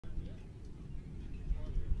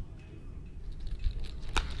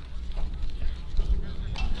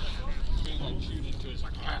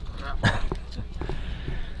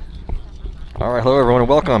All right, hello everyone,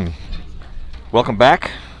 and welcome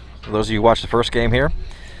back. For those of you who watched the first game here,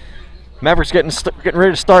 Mavericks getting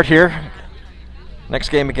ready to start here. Next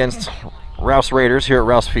game against Rouse Raiders here at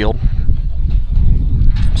Rouse Field.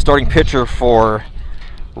 Starting pitcher for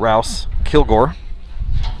Rouse, Kilgore.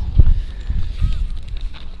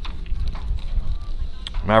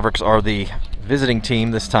 Mavericks are the visiting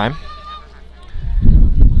team this time.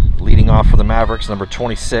 Leading off for the Mavericks, number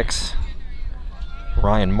 26,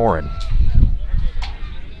 Ryan Morin.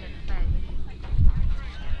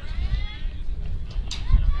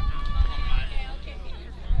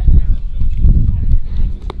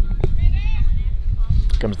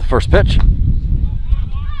 Comes the first pitch.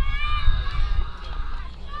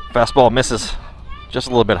 Fastball misses just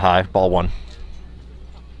a little bit high, ball one.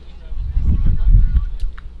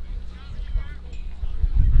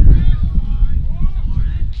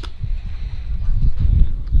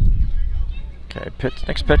 Okay,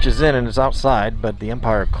 next pitch is in and it's outside, but the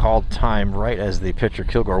umpire called time right as the pitcher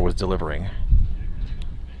Kilgore was delivering.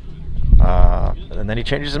 And then he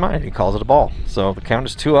changes his mind. He calls it a ball. So the count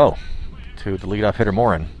is 2-0 to the leadoff hitter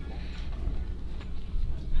Morin.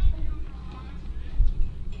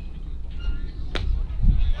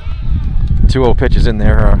 The 2-0 pitch is in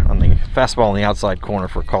there on the fastball in the outside corner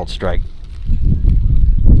for a called strike.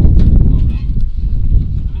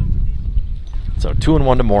 So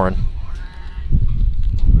 2-1 to Morin.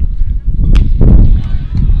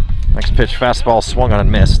 Next pitch, fastball swung on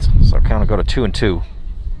and missed, so count will go to 2-2.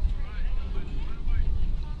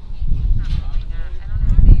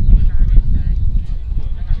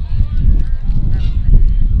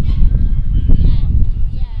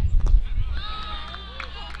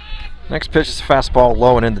 Next pitch is fastball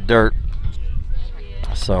low and in the dirt,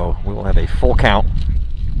 so we will have a full count.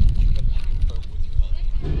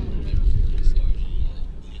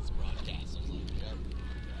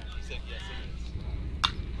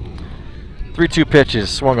 Three-two pitches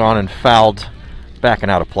swung on and fouled, backing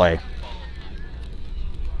out of play.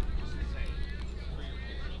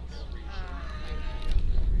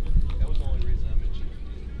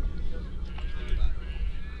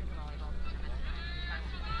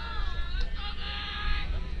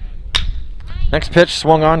 Next pitch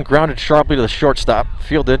swung on, grounded sharply to the shortstop,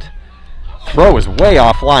 fielded. Throw is way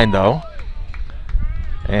offline though,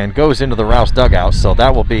 and goes into the Rouse dugout, so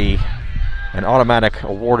that will be an automatic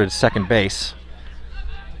awarded second base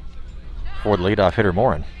for the leadoff hitter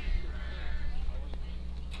Morin.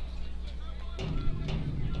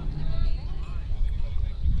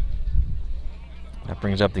 That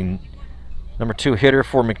brings up the number 2 hitter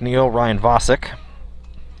for McNEIL, Ryan Vype.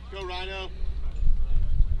 Go, Rhino.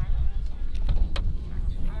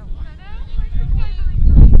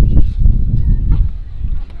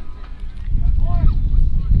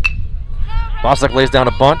 Vype lays down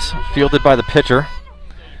a bunt, fielded by the pitcher.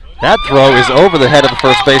 That throw is over the head of the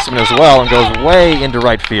first baseman as well and goes way into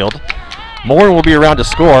right field. Morin will be around to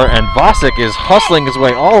score, and Vype is hustling his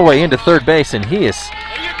way all the way into third base, and he is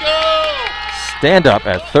stand up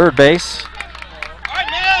at third base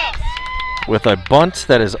with a bunt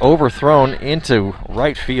that is overthrown into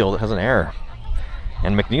right field. It has an error.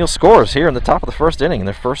 And McNEIL scores here in the top of the first inning in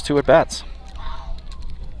their first 2 at-bats.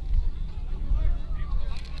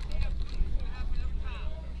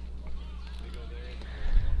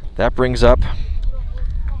 That brings up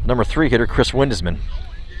number 3 hitter, Chris Windesman.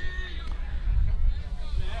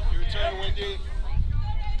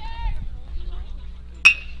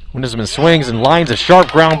 Windesman swings and lines a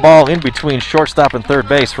sharp ground ball in between shortstop and third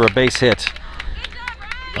base for a base hit.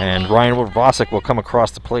 And Ryan Vype will come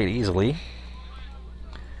across the plate easily.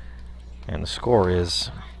 And the score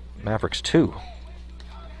is Mavericks 2.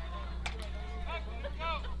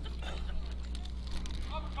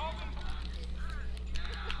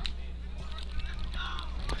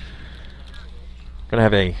 Going to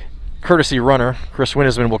have a courtesy runner. Chris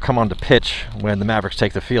Windesman will come on to pitch when the Mavericks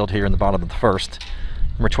take the field here in the bottom of the first.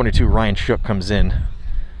 Number 22, Ryan Shook, comes in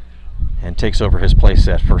and takes over his place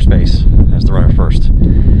at first base as the runner first.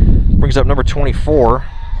 Brings up number 24,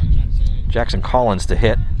 Jackson Collins, to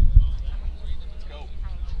hit.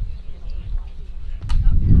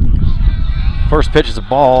 First pitch is a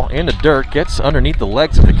ball in the dirt, gets underneath the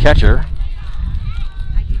legs of the catcher.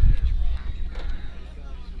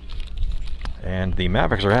 And the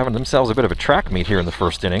Mavericks are having themselves a bit of a track meet here in the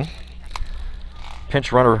first inning.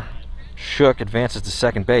 Pinch runner Shook advances to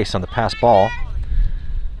second base on the pass ball.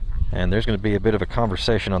 And there's going to be a bit of a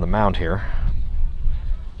conversation on the mound here.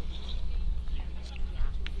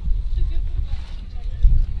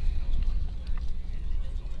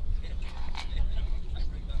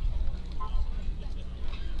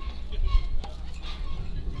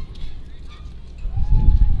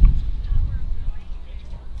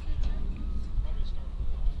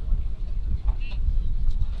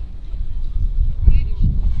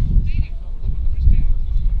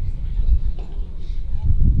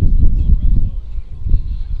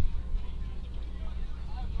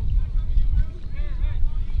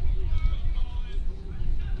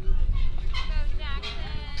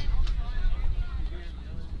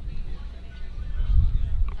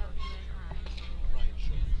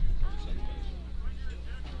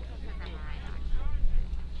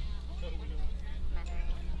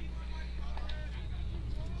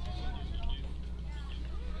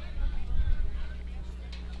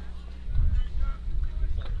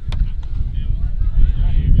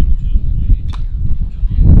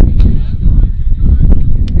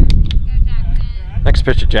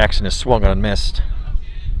 Next pitch to Jackson is swung on and missed.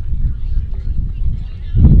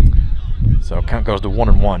 So count goes to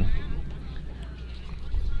 1-1.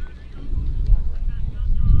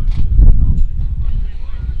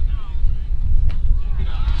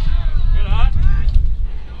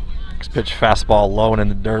 Next pitch, fastball low and in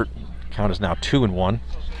the dirt. Count is now 2-1.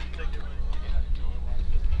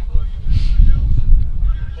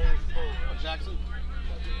 Jackson.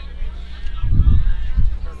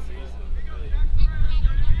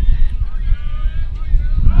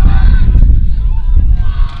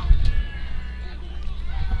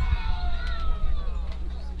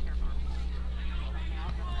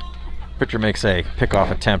 Pitcher makes a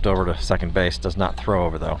pickoff attempt over to second base. Does not throw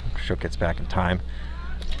over though. Shook gets back in time.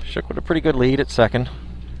 Shook with a pretty good lead at second.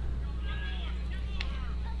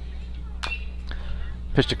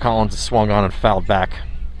 Pitch to Collins is swung on and fouled back.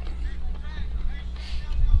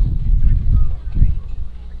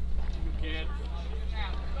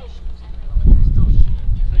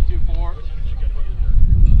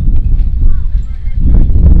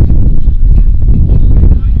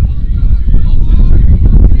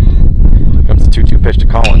 Pitch to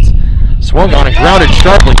Collins. Swung on and grounded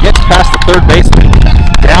sharply. Gets past the third baseman.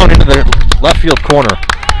 Down into the left field corner.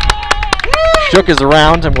 Shook is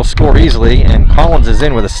around and will score easily, and Collins is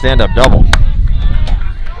in with a stand-up double.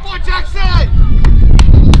 Come on, Jackson!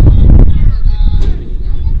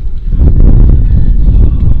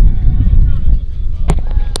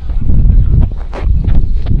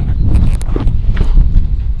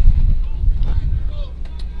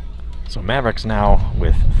 So Mavericks now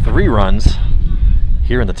with 3 runs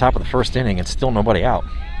here in the top of the first inning and still nobody out.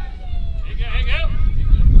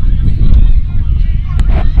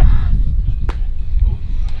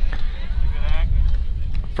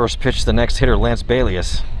 First pitch to the next hitter, Lance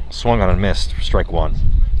Balius. Swung on and missed for strike 1.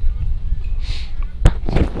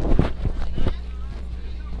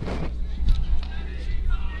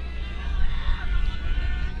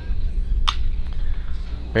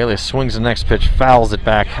 Balius swings the next pitch, fouls it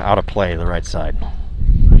back out of play to the right side.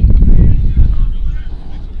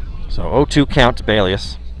 So 0-2 count to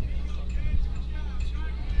Balius.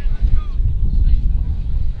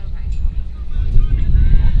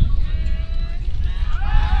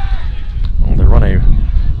 Well, they run a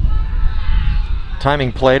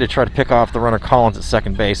timing play to try to pick off the runner Collins at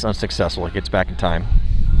second base. Unsuccessful. He gets back in time.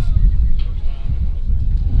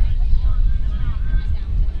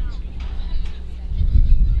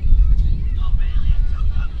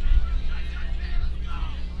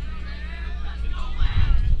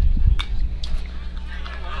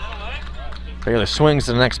 Baylor swings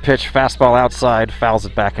to the next pitch, fastball outside, fouls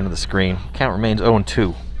it back into the screen. Count remains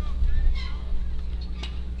 0-2.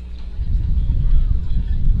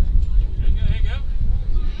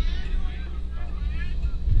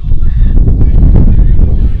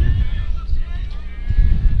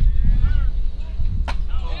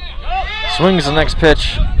 Swings the next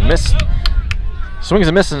pitch, swings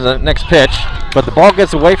and misses the next pitch, but the ball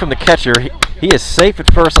gets away from the catcher. He is safe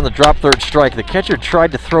at first on the drop third strike. The catcher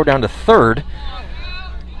tried to throw down to third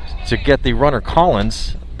to get the runner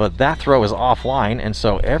Collins, but that throw is offline, and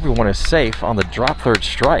so everyone is safe on the drop third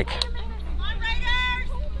strike.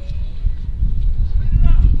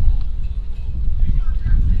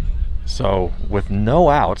 So with no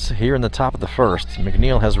outs here in the top of the first,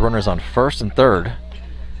 McNEIL has runners on first and third,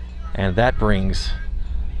 and that brings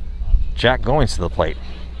Jack Goins to the plate.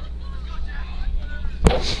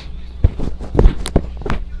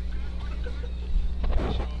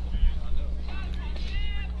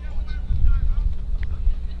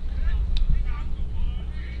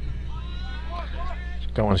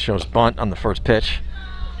 Goins shows bunt on the first pitch.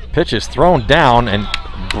 Pitch is thrown down and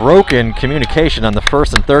broken communication on the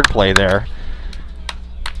first and third play there.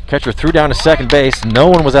 Catcher threw down to second base. No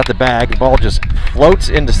one was at the bag. The ball just floats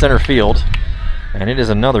into center field. And it is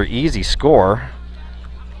another easy score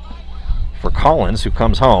for Collins, who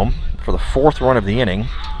comes home for the 4th run of the inning.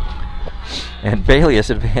 And Balius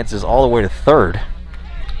advances all the way to third.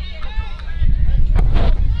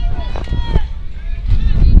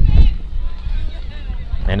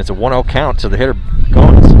 And it's a 1-0 count to the hitter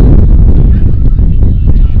Goins.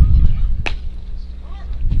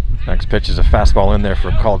 Next pitch is a fastball in there for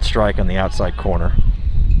a called strike on the outside corner.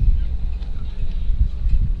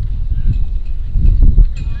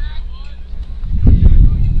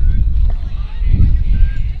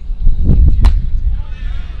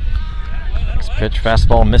 Next pitch,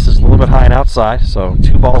 fastball misses a little bit high and outside, so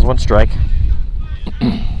 2 balls, 1 strike.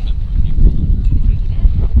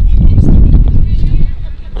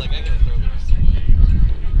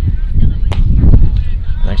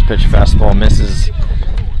 Next pitch, fastball misses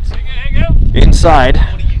outside.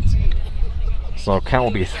 So count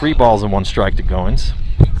will be 3 balls and 1 strike to Goins.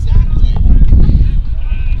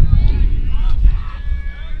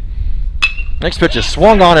 Next pitch is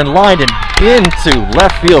swung on and lined and into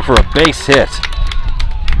left field for a base hit.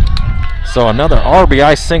 So another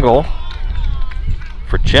RBI single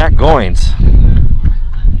for Jack Goins.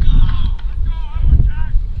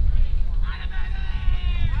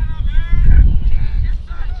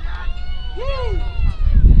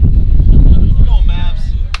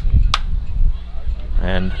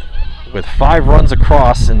 And with 5 runs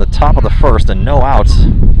across in the top of the first and no outs,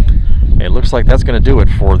 it looks like that's going to do it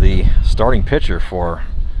for the starting pitcher for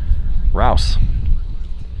Rouse.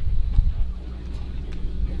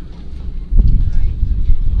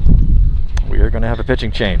 We are going to have a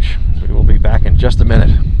pitching change. We will be back in just a minute.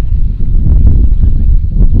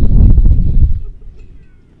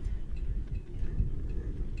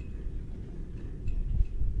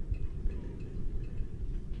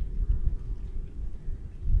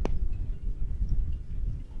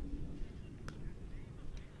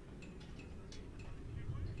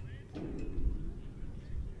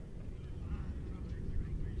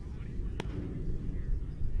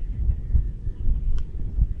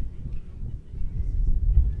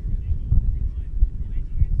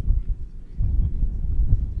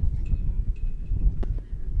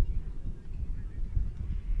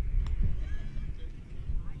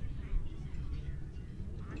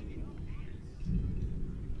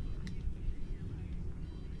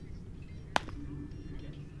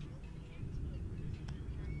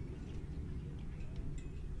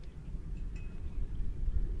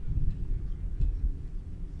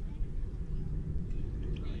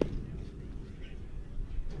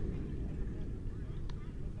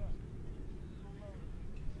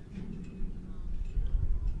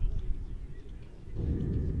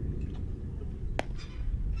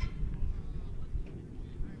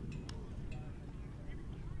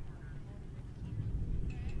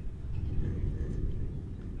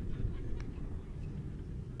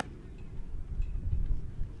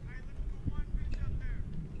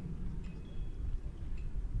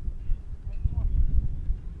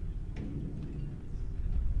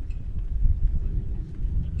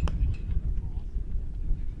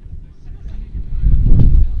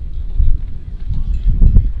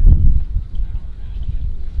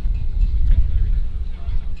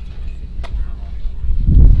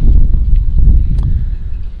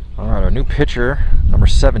 New pitcher, number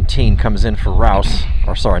 17, comes in for Rouse.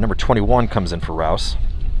 Or sorry, number 21 comes in for Rouse.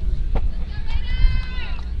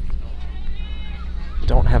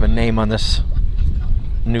 Don't have a name on this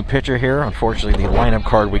new pitcher here. Unfortunately, the lineup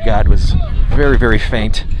card we got was very, very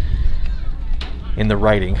faint in the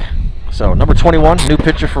writing. So, number 21, new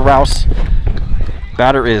pitcher for Rouse.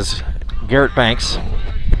 Batter is Garrett Banks.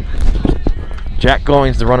 Jack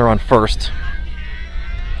Goins, the runner on first.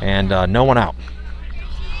 And no one out.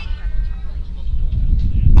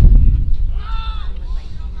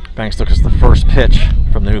 Banks looks at the first pitch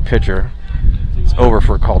from the new pitcher. It's over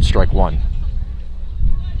for a called strike 1.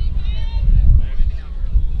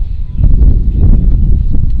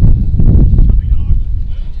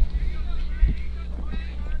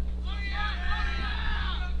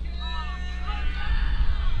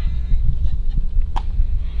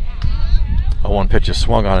 A 1 pitch is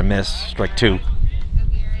swung on and missed. Strike 2.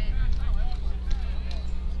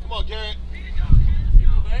 Come on, Garrett.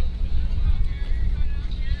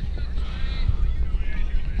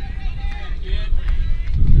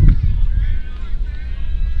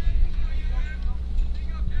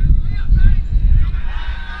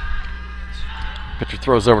 Pitcher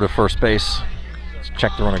throws over to first base. Let's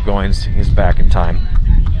check the runner Goins. He's back in time.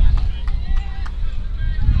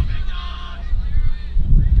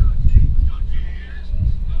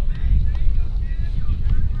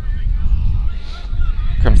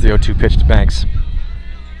 Comes the 0-2 pitch to Banks.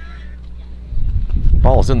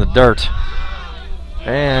 Ball's in the dirt.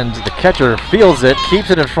 And the catcher feels it,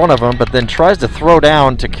 keeps it in front of him, but then tries to throw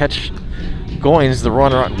down to catch Goins, the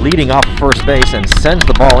runner leading off first base, and sends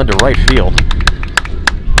the ball into right field.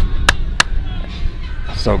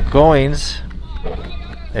 So Goins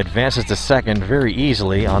advances to second very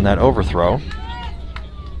easily on that overthrow.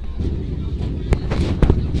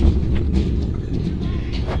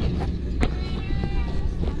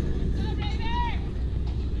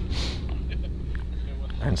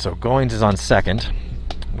 And so Goins is on second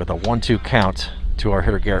with a 1-2 count to our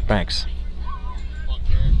hitter Garrett Banks.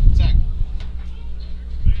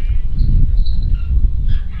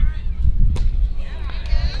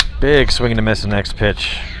 Big swing and a miss the next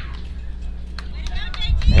pitch.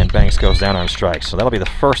 And Banks goes down on strikes. So that'll be the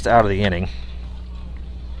first out of the inning.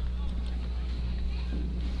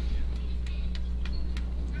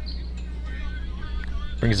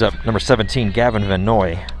 Brings up number 17, Gavin Van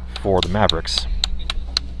Noy for the Mavericks.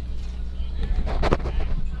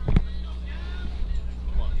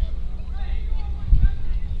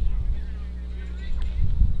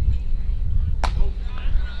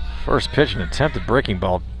 First pitch, an attempted breaking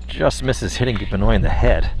ball, just misses hitting Van Noy in the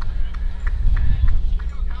head.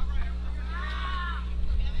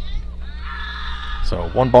 So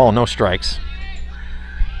 1 ball, no strikes.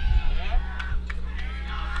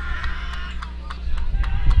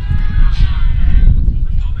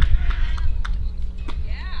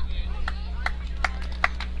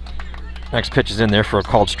 Next pitch is in there for a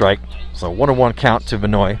called strike. So 1-1 count to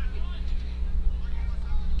Van Noy.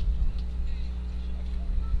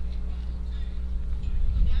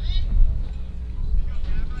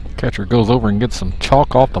 Catcher goes over and gets some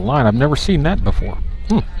chalk off the line. I've never seen that before.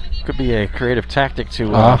 Could be a creative tactic to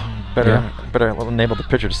better enable the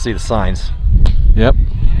pitcher to see the signs. Yep,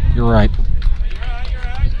 you're right.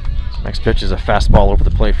 Next pitch is a fastball over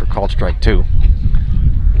the plate for called strike 2.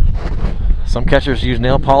 Some catchers use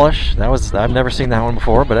nail polish. I've never seen that one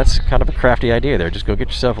before, but that's kind of a crafty idea there. Just go get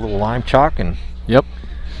yourself a little lime chalk and Yep.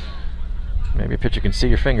 maybe a pitcher can see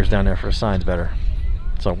your fingers down there for the signs better.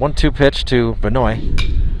 So 1-2 pitch to Van Noy.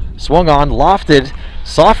 Swung on, lofted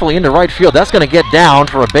softly into right field. That's going to get down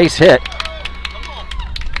for a base hit.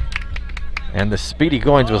 And the speedy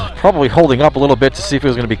Goins was probably holding up a little bit to see if he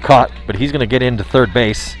was going to be caught, but he's going to get into third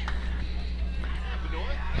base.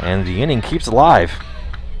 And the inning keeps alive.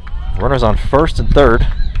 Runners on first and third.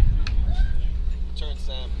 Turn,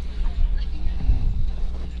 Sam.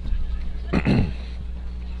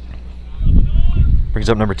 Brings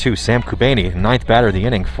up number 2, Sam Kubani, 9th batter of the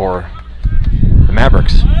inning for the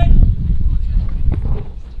Mavericks.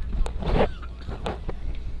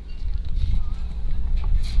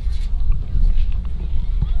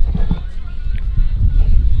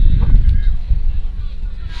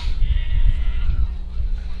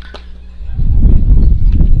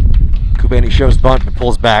 Kubani shows bunt but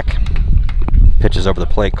pulls back. Pitches over the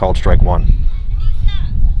plate, called strike 1.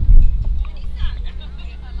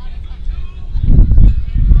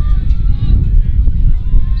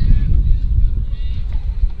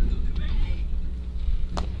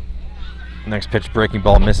 Next pitch, breaking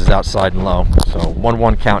ball, misses outside and low. So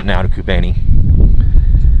 1-1 count now to Kubani.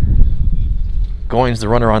 Goins, the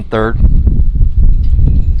runner on third.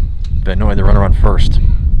 Van Noy, the runner on first.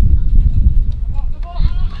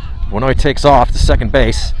 Van Noy takes off to second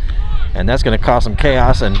base, and that's going to cause some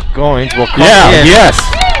chaos, and Goins will come in. Yes.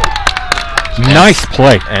 Nice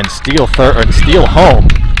play. And steal third, and steal home.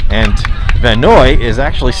 And Van Noy is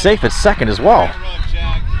actually safe at second as well. Run,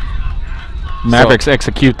 Jack. Mavericks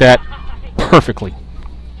execute that perfectly.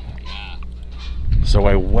 So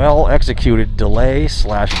a well-executed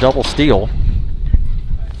delay/double steal.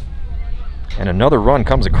 And another run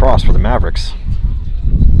comes across for the Mavericks.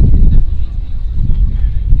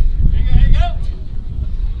 Here you go.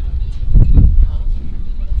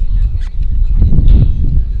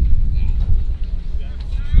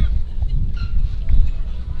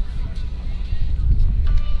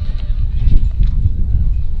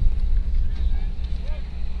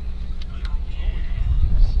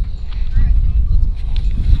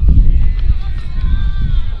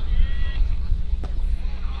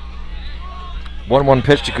 1-1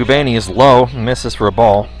 pitch to Kubani is low, misses for a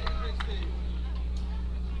ball.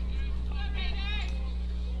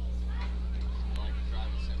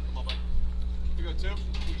 Here you go, Tim.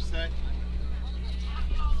 What'd you say?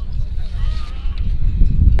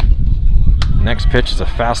 Next pitch is a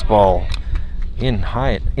fastball in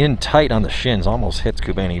tight on the shins, almost hits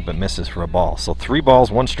Kubani but misses for a ball. So 3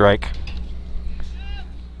 balls, 1 strike.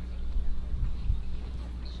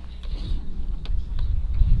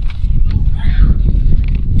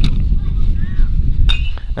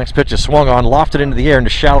 Next pitch is swung on, lofted into the air into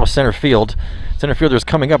shallow center field. Center fielder is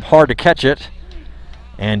coming up hard to catch it,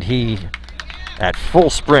 and he, at full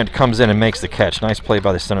sprint, comes in and makes the catch. Nice play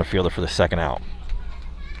by the center fielder for the second out.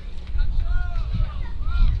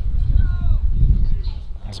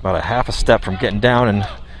 It's about a half a step from getting down and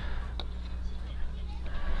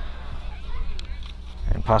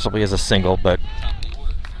possibly as a single, but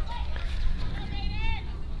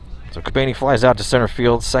so Kubani flies out to center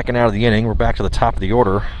field, second out of the inning. We're back to the top of the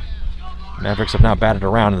order. Mavericks have now batted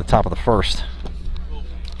around in the top of the first. Come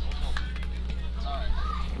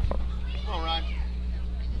on, Ryan.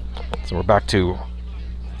 So we're back to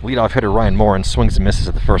leadoff hitter Ryan Morin, swings and misses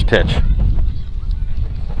at the first pitch.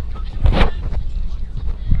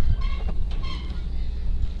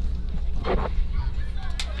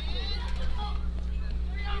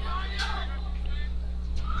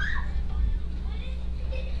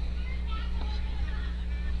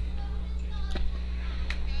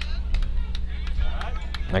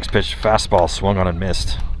 Next pitch, fastball, swung on and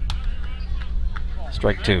missed.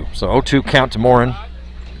 Strike 2. So 0-2 count to Morin.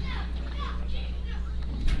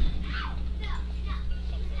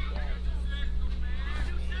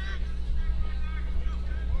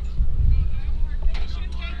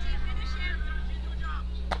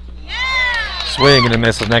 Swing and a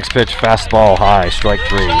miss. The next pitch, fastball high, strike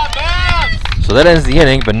 3. So that ends the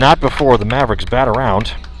inning, but not before the Mavericks bat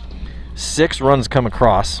around. 6 runs come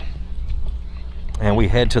across. And we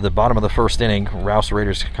head to the bottom of the first inning. Rouse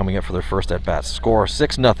Raiders coming up for their first at-bats. Score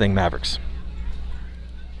 6-0 Mavericks.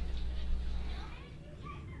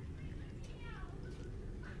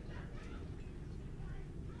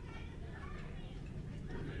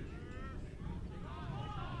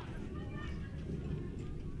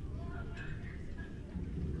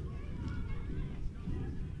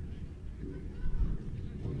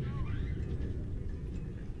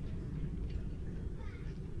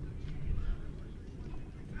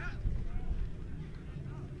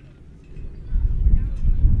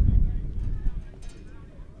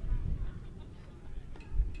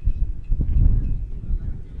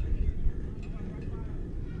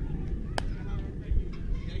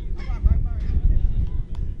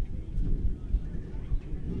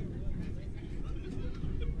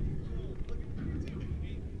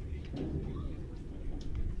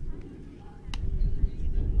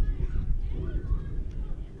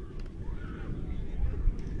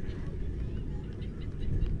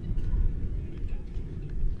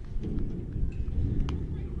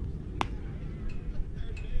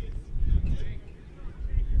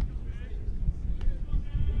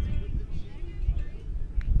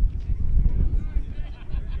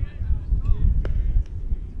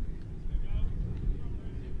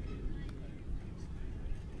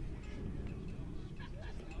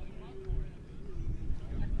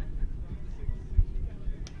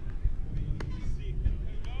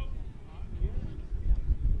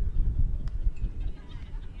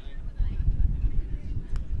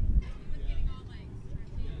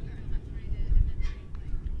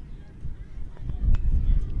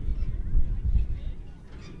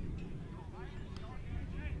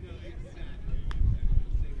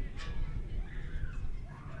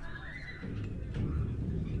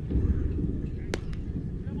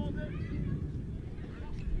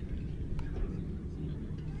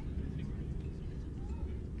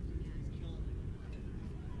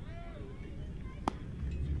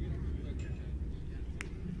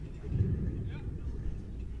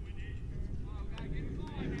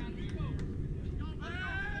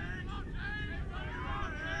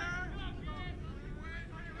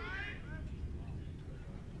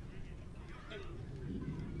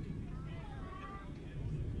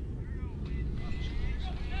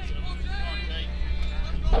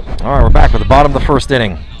 All right, we're back with the bottom of the first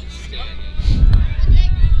inning.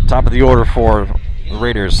 Top of the order for the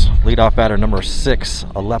Raiders. Leadoff batter number 6,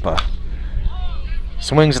 Alepa.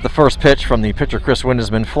 Swings at the first pitch from the pitcher Chris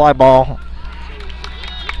Windesman. Fly ball.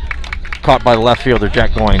 Caught by the left fielder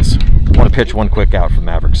Jack Goins. One pitch, one quick out for the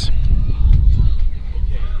Mavericks.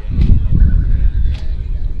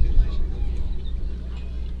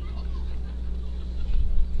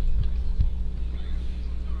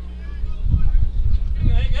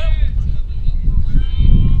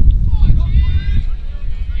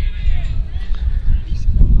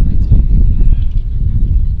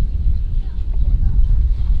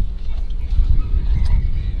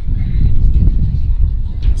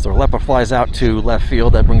 So Alepa flies out to left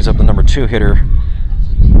field. That brings up the number 2 hitter,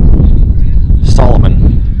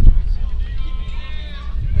 Solomon,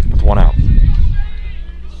 with 1 out.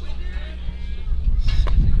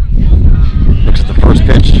 Looks at the first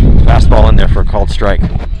pitch. Fastball in there for a called strike.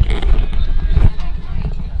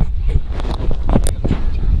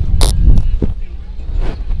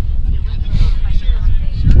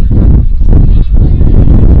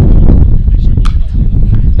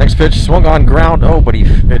 Next pitch, swung on ground. Oh, but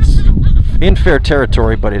it's in fair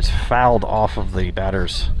territory, but it's fouled off of the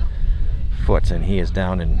batter's foot, and he is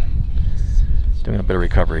down and doing a bit of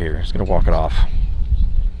recovery here. He's going to walk it off.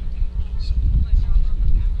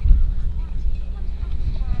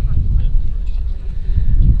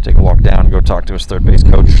 Take a walk down and go talk to his third base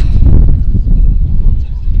coach.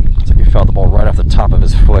 Looks like he fouled the ball right off the top of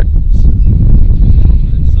his foot.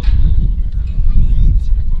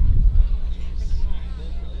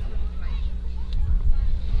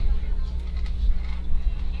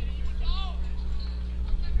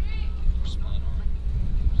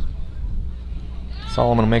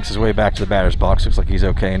 Solomon makes his way back to the batter's box. Looks like he's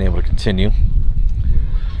okay and able to continue.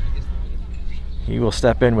 He will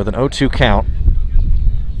step in with an 0-2 count.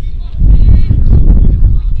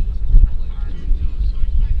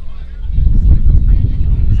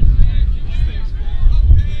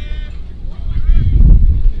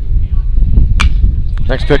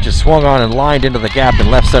 Next pitch is swung on and lined into the gap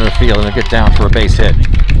in left center field, and they'll get down for a base hit.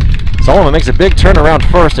 Solomon makes a big turn around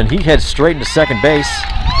first, and he heads straight into second base,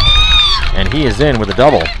 and he is in with a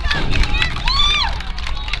double.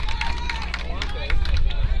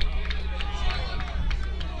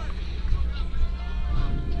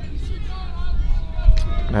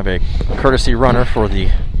 We have a courtesy runner for the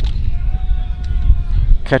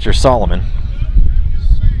catcher Solomon.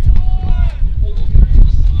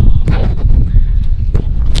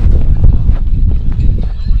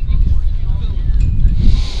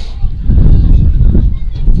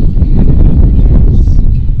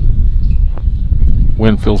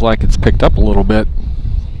 Wind feels like it's picked up a little bit.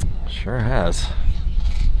 Sure has.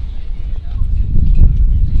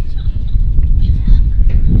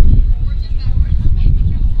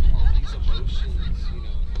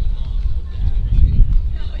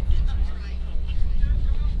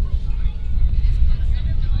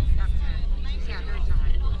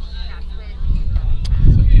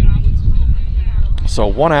 So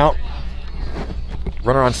 1 out.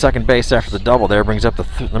 Runner on second base after the double there brings up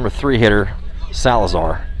the number 3 hitter,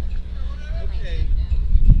 Salazar.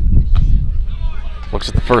 Looks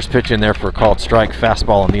at the first pitch in there for a called strike,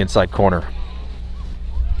 fastball on the inside corner.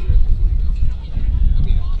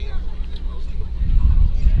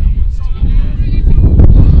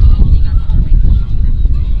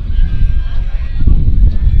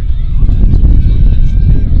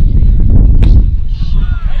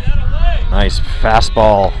 Nice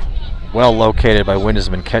fastball, well located by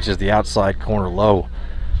Windesman, catches the outside corner low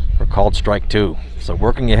for called strike 2. So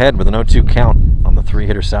working ahead with an 0-2 count on the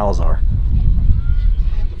 3-hitter Salazar.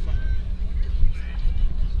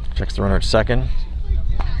 Checks the runner at second.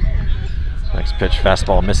 Next pitch,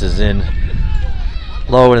 fastball misses in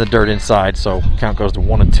low into the dirt inside, so count goes to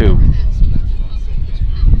 1-2.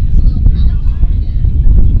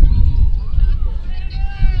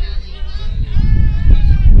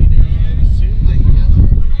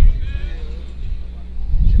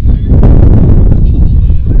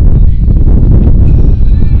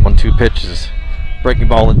 Two pitches, breaking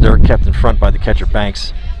ball in the dirt, kept in front by the catcher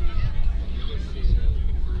Banks.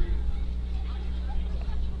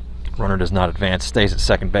 Runner does not advance, stays at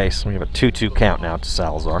second base. We have a 2-2 count now to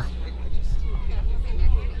Salazar.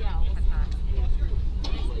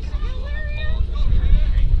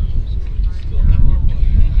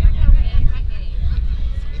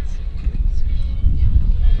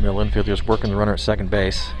 Middle infielder is working the runner at second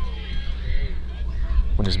base.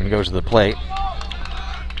 Windesman goes to the plate.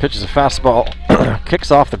 Pitches a fastball, kicks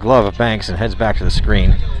off the glove of Banks and heads back to the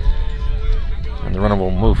screen. And the runner will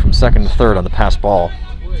move from second to third on the pass ball.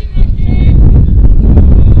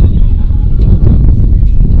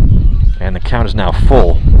 And the count is now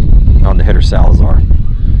full on the hitter Salazar.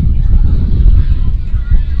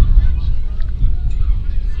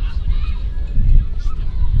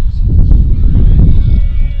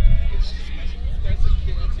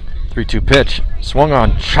 Three-two pitch, swung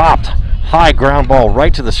on, chopped. High ground ball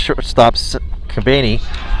right to the shortstop, Cabani.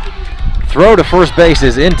 Throw to first base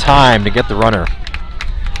is in time to get the runner.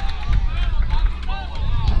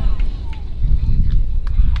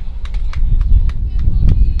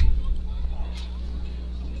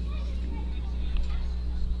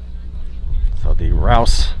 So the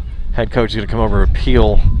Rouse head coach is going to come over and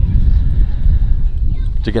appeal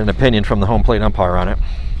to get an opinion from the home plate umpire on it.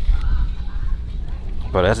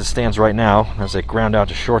 But as it stands right now, as they ground out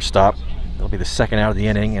to shortstop, it'll be the second out of the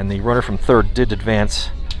inning, and the runner from third did advance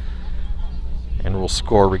and will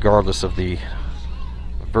score regardless of the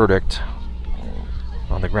verdict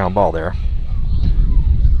on the ground ball there.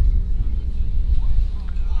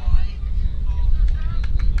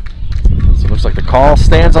 So it looks like the call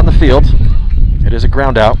stands on the field. It is a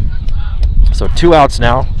ground out. So 2 outs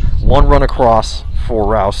now, 1 run across for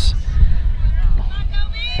Rouse.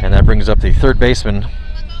 And that brings up the third baseman,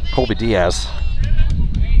 Colby Diaz.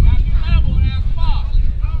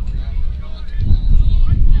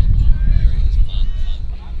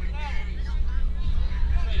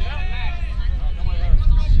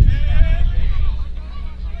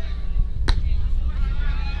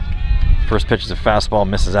 First pitch is a fastball,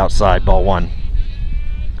 misses outside, ball 1.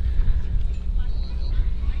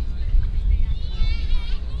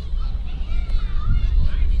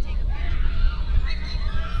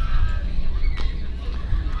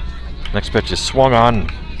 Next pitch is swung on,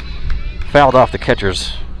 fouled off the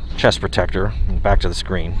catcher's chest protector, and back to the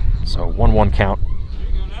screen. So 1-1 count.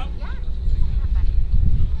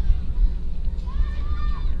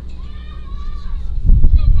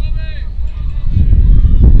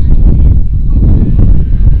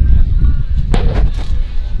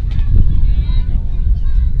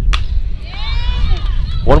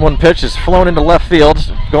 1-1 pitch is flown into left field.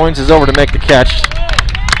 Goins is over to make the catch.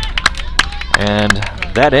 And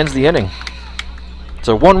that ends the inning.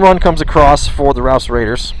 So 1 run comes across for the Rouse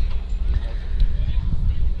Raiders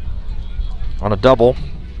on a double.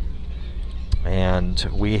 And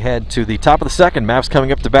we head to the top of the second. Mavs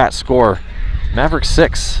coming up to bat. Score Mavericks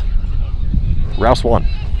 6, Rouse 1.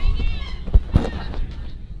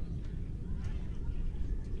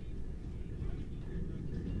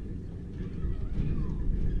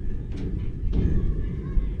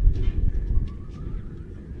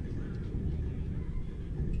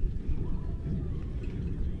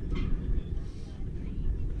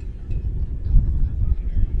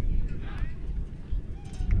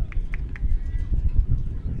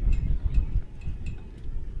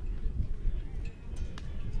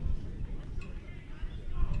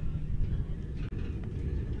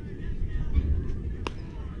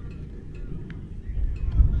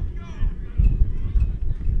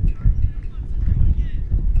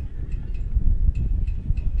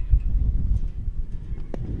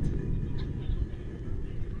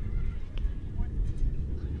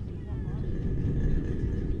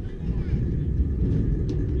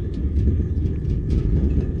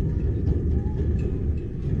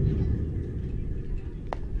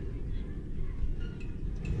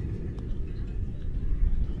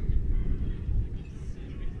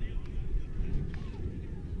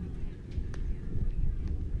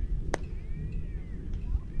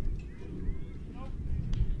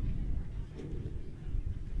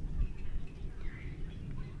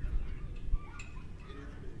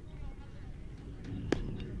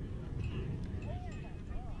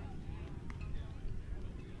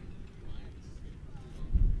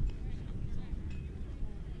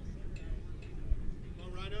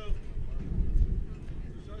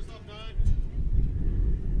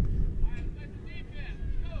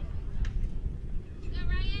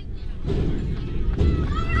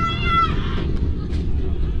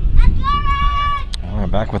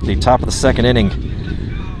 Back with the top of the second inning.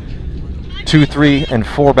 2, 3, and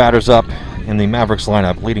 4 batters up in the Mavericks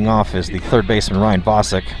lineup. Leading off is the third baseman Ryan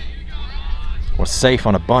Bosick. Was safe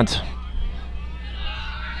on a bunt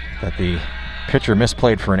that the pitcher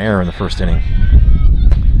misplayed for an error in the first inning.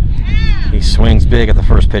 He swings big at the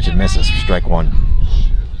first pitch and misses for strike 1.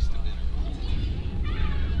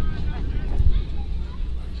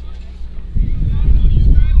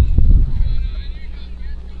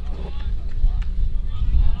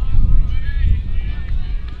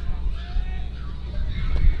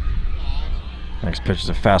 Next pitch is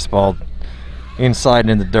a fastball inside and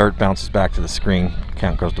in the dirt, bounces back to the screen.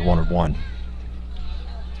 Count goes to 1-1.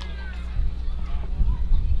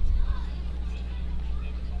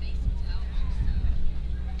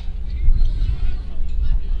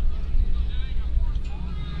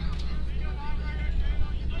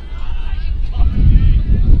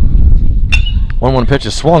 One pitch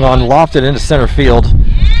is swung on, lofted into center field.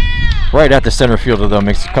 Right at the center fielder though,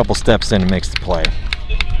 makes a couple steps in and makes the play.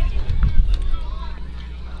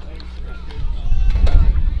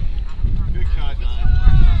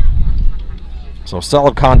 So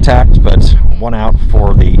solid contact, but 1 out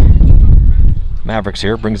for the Mavericks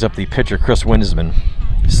here. Brings up the pitcher, Chris Windesman.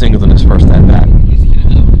 Singled in his first at-bat.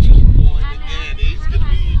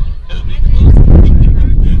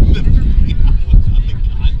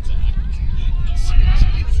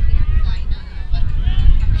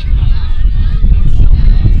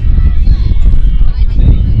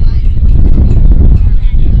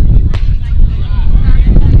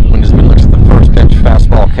 Windesman looks at the first pitch.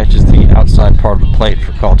 Fastball catches the outside part of the plate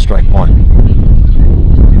for called strike 1.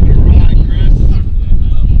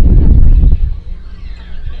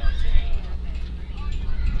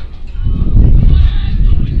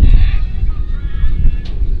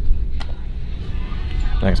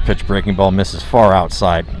 Next pitch, breaking ball, misses far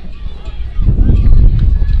outside.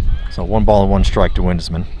 So 1 ball and 1 strike to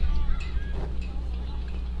Windesman.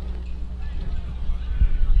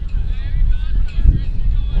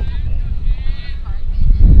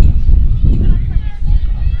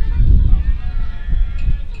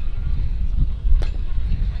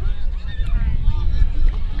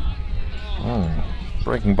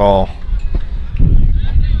 Breaking ball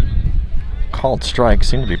called strike,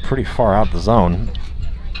 seemed to be pretty far out the zone.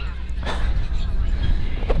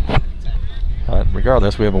 But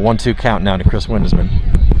regardless, we have a 1-2 count now to Chris Windesman.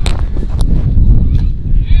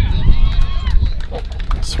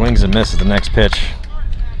 Swings and misses the next pitch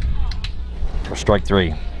for strike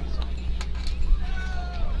 3.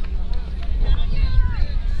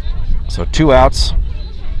 So 2 outs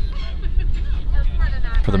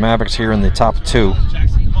for the Mavericks here in the top 2.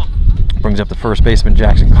 Brings up the first baseman,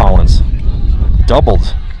 Jackson Collins.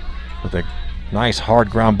 doubled with a nice hard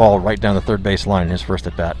ground ball right down the third base line in his first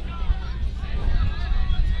at bat.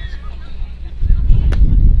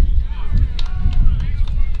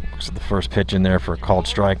 Looks at the first pitch in there for a called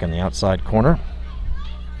strike on the outside corner.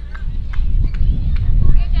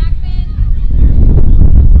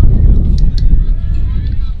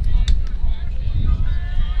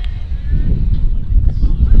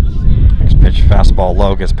 Next pitch, fastball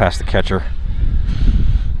low, gets past the catcher.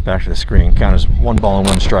 Back to the screen. Count as 1 ball and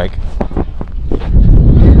 1 strike.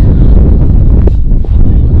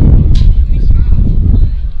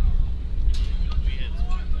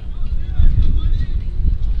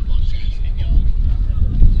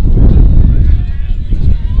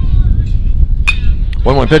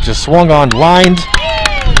 One pitch is swung on, lined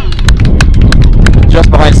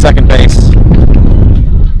just behind second base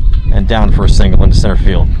and down for a single into center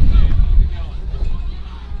field.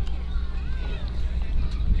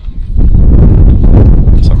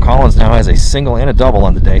 Collins now has a single and a double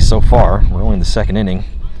on the day so far. We're only in the second inning.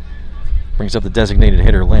 Brings up the designated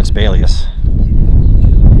hitter, Lance Balius.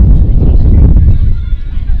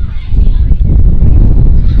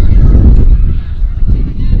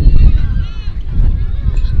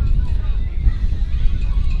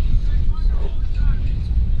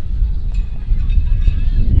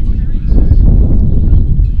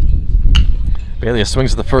 Balius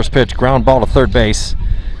swings at the first pitch, ground ball to third base.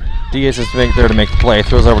 Diaz is there to make the play,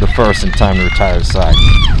 throws over to first in time to retire the side.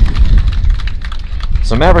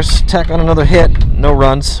 So Mavericks tack on another hit, no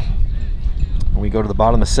runs. We go to the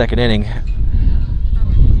bottom of the second inning.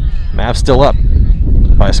 Mavs still up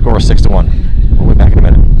by a score of 6-1. We'll be back in a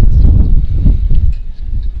minute.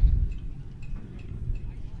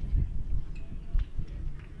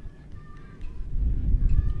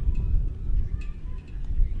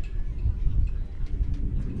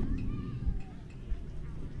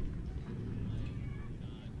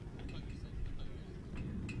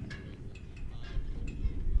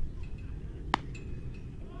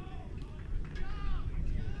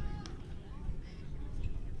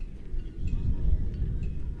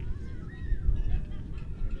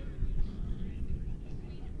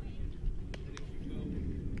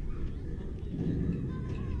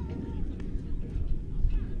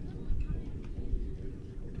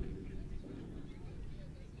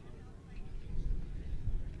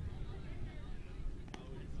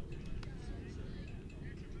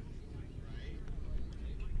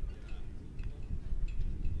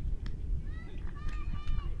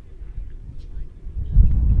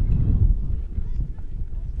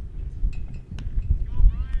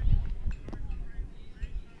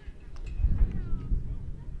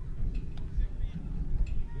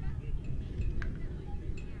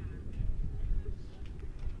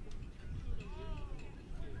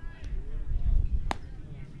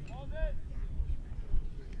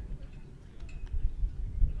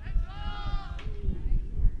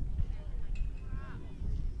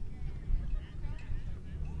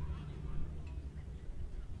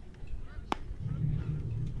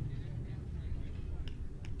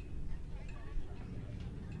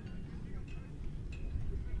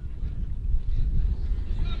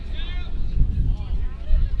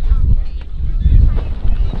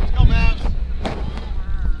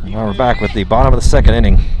 Now we're back with the bottom of the second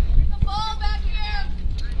inning.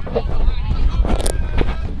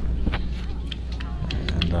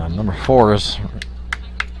 And number 4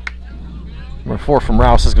 from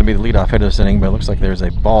Rouse is going to be the leadoff hitter this inning, but it looks like there's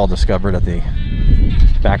a ball discovered at the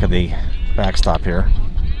back of the backstop here.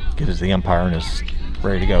 Gives the umpire and is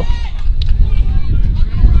ready to go.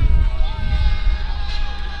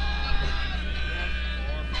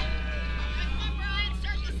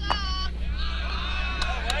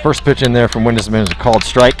 First pitch in there from Windesman is a called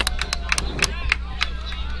strike.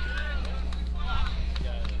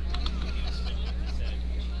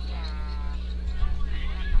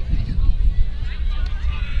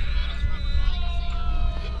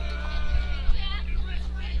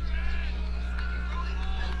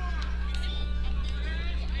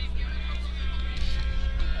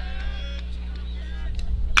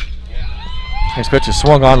 Next pitch is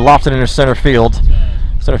swung on, lofted into center field.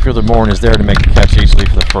 Center fielder Morin is there to make the catch easily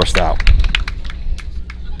for the first out.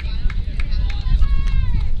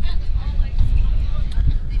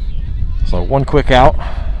 So one quick out.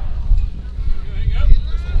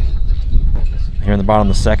 Here in the bottom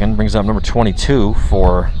of the second, brings up number 22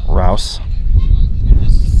 for Rouse.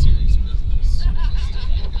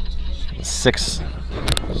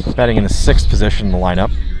 Batting in the 6th position in the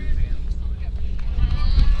lineup.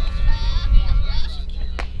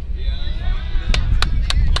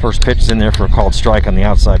 First pitch is in there for a called strike on the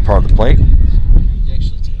outside part of the plate.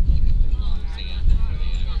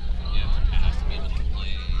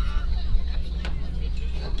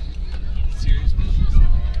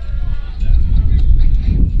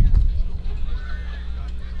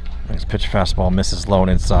 Pitch fastball misses low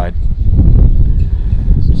and inside.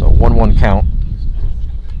 So 1-1 count.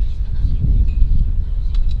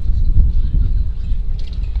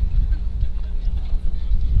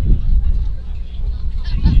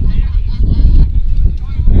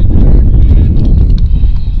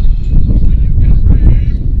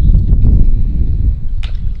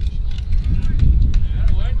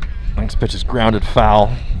 Next pitch is grounded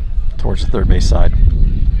foul towards the third base side.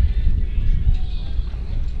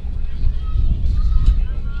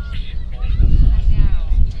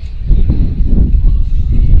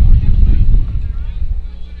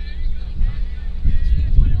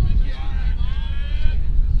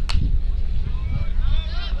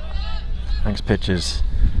 Next pitch is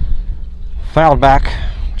fouled back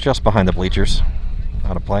just behind the bleachers.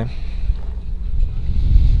 Out of play.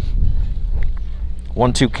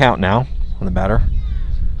 1-2 count now on the batter.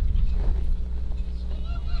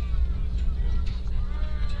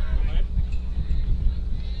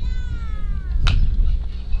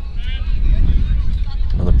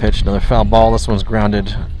 Another pitch, another foul ball. This one's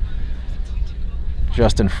grounded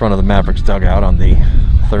just in front of the Mavericks dugout on the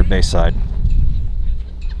third base side.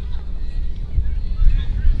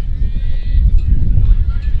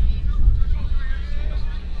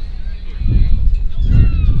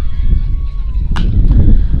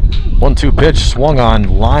 One-two pitch, swung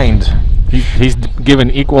on, lined. He's given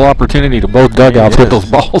equal opportunity to both dugouts with those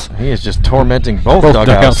balls. He is just tormenting both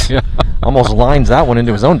dugouts. Yeah. Almost lines that one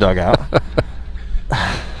into his own dugout.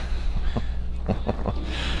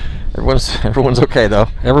 Everyone's okay though.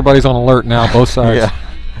 Everybody's on alert now, both sides. Yeah.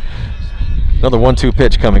 Another 1-2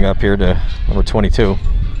 pitch coming up here to number 22.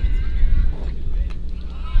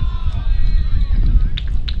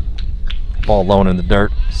 Ball lone in the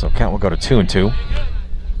dirt, so count will go to 2-2.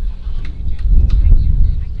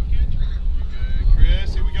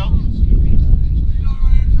 Chris, here we go.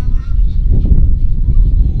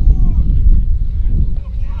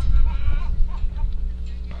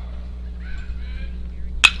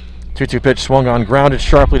 2-2 pitch swung on, grounded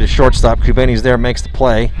sharply to shortstop. Kubani's there, makes the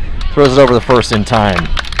play, throws it over the first in time.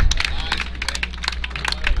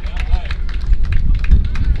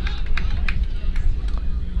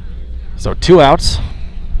 So 2 outs.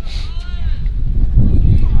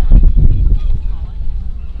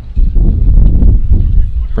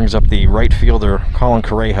 Brings up the right fielder, Colin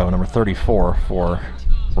Correjo, number 34 for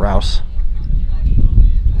Rouse.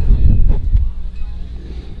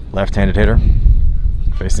 Left-handed hitter.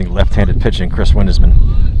 Facing left-handed pitching, Chris Windesman.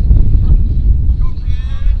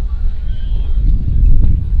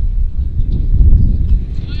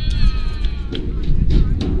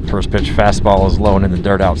 First pitch fastball is low and in the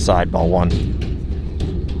dirt outside, ball 1.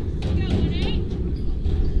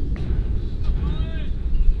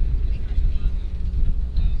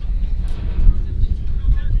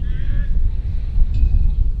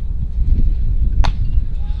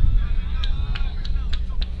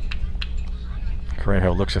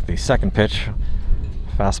 Correjo looks at the second pitch.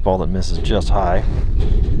 Fastball that misses just high.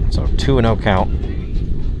 So 2-0 count.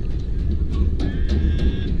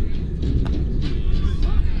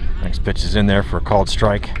 Next pitch is in there for a called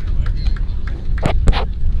strike.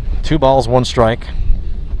 2 balls, 1 strike.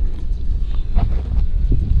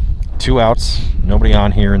 2 outs. Nobody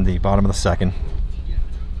on here in the bottom of the second.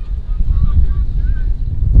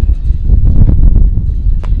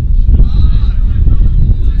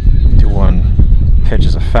 Pitch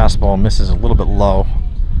is a fastball, misses a little bit low.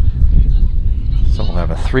 So we'll have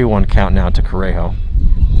a 3-1 count now to Correjo.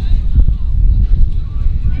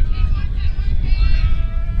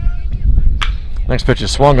 Next pitch is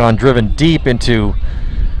swung on, driven deep into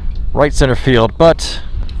right center field, but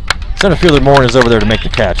center fielder Morin is over there to make the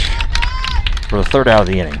catch for the 3rd out of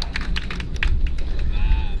the inning.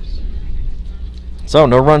 So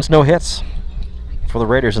no runs, no hits for the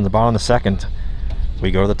Raiders in the bottom of the second. We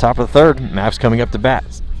go to the top of the 3rd. Mavs coming up to bat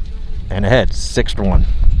and ahead 6-1.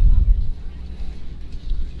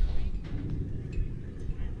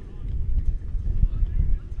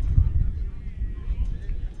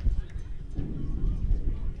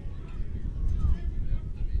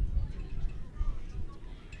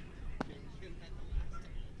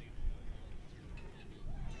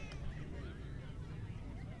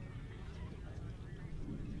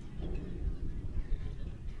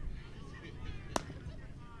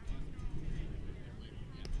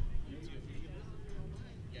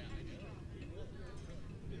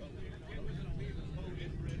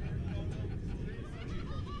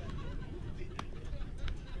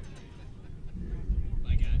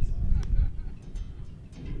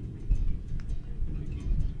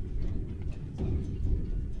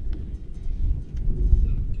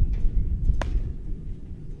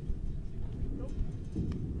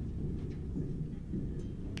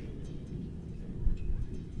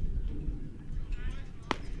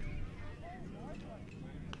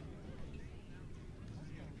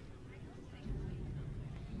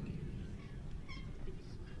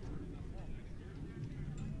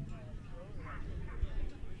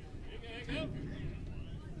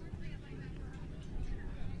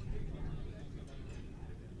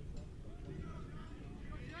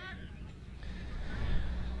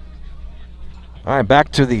 All right,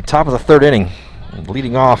 back to the top of the third inning.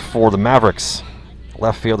 Leading off for the Mavericks,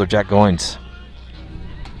 left fielder Jack Goins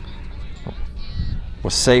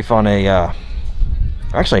was safe on a.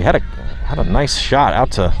 Actually, had a nice shot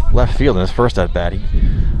out to left field in his first at bat. He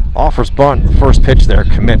offers bunt, the first pitch there,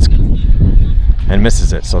 commits and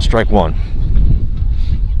misses it. So strike one.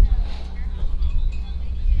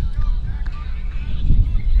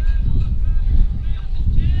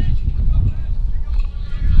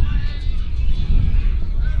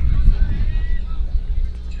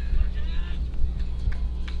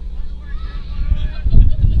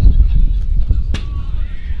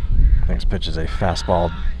 Next pitch is a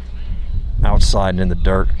fastball outside and in the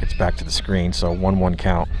dirt. Gets back to the screen, so 1-1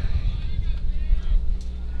 count.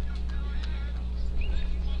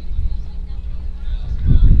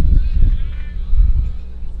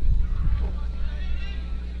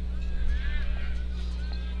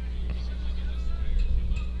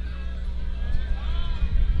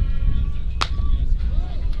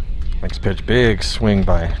 Next pitch, big swing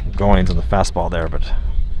by Goins on the fastball there, but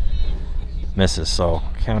misses. So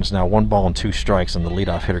count is now 1 ball and 2 strikes on the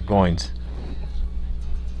leadoff hitter Goins.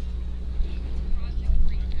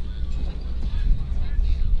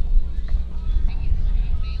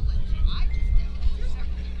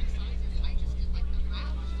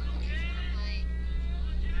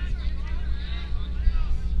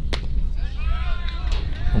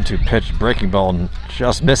 One-two pitch, breaking ball, and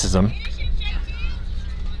just misses him.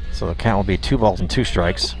 So the count will be 2 balls and 2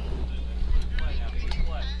 strikes.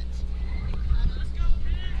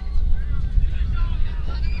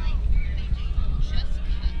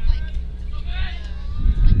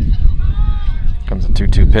 Comes a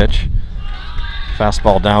 2-2 pitch.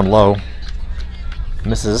 Fastball down low.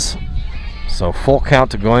 Misses. So full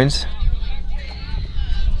count to Goins.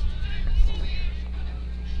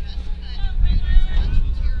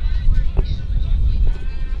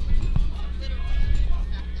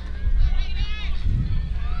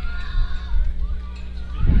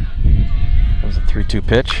 That was a 3-2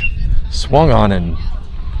 pitch. Swung on and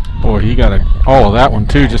Boy, he got all of that one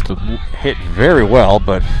too. Just a hit very well,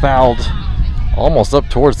 but fouled almost up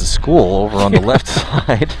towards the school over on the left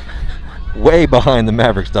side, way behind the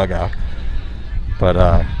Mavericks dugout. But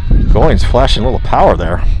Goins flashing a little power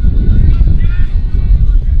there.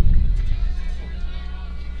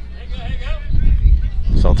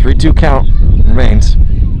 So 3-2 count remains.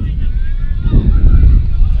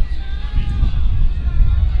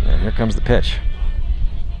 And here comes the pitch.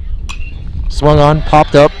 Swung on,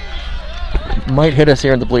 popped up. Might hit us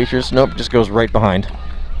here in the bleachers. Nope, just goes right behind.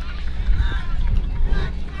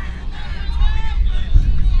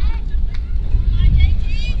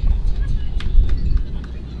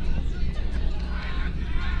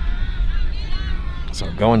 So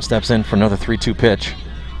Goins steps in for another 3-2 pitch.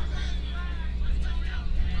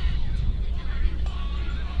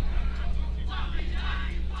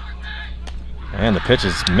 And the pitch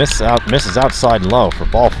is misses outside and low for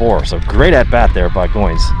ball 4. So great at bat there by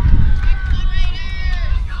Goins.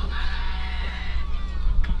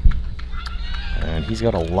 And he's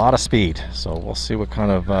got a lot of speed, so we'll see what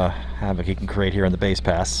kind of havoc he can create here in the base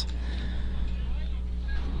pass.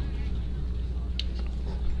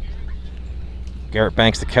 Garrett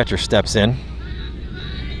Banks, the catcher, steps in.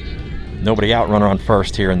 Nobody out, runner on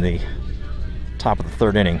first here in the top of the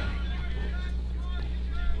third inning.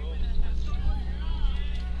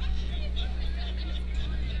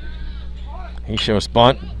 He shows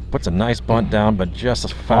bunt, puts a nice bunt down, but just a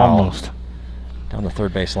foul almost down the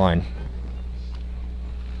third base line.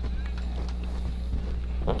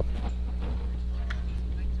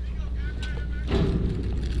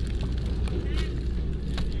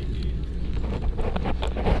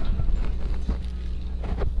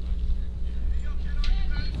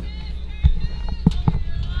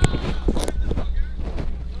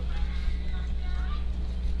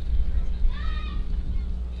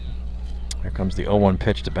 Comes the 0-1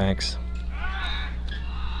 pitch to Banks.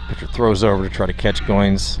 Pitcher throws over to try to catch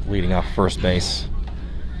Goins, leading off first base.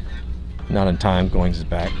 Not in time. Goins is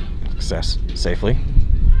back. Success safely.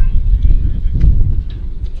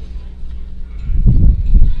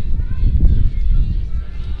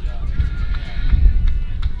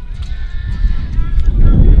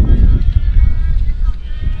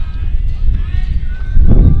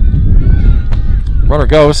 Runner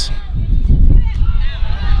goes.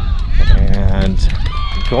 And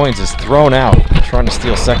Goins is thrown out, trying to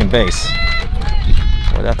steal second base.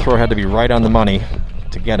 Boy, that throw had to be right on the money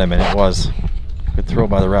to get him, and it was. Good throw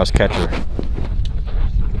by the Rouse catcher.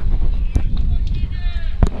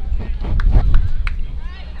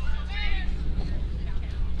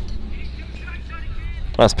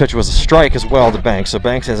 Last pitch was a strike as well to Banks, so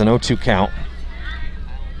Banks has an 0-2 count.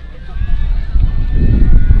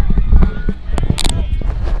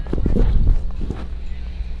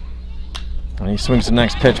 And he swings the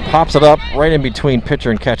next pitch, pops it up right in between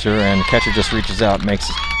pitcher and catcher just reaches out, makes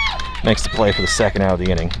the play for the second out of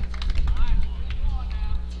the inning.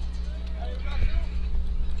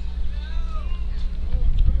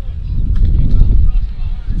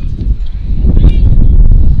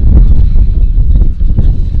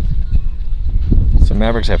 So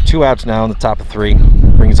Mavericks have 2 outs now in the top of 3.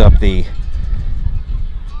 Brings up the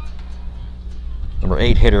number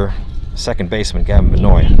 8 hitter, second baseman Gavin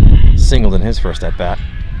McNEIL. Singled in his first at bat.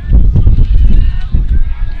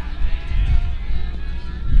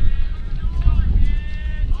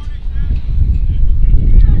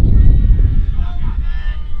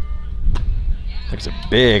 Takes a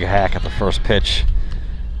big hack at the first pitch.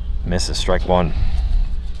 Misses, strike 1.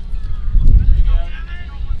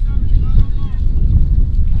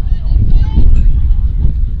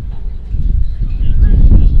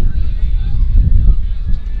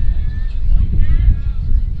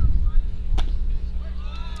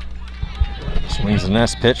 Swings the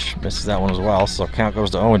next pitch, misses that one as well, so count goes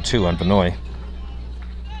to 0-2 on McNEIL.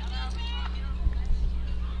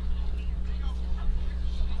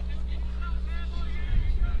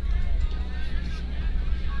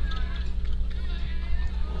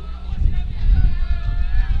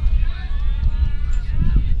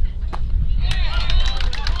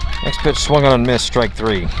 Next pitch swung on and missed, strike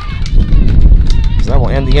 3. So that will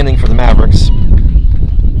end the inning for the Mavericks.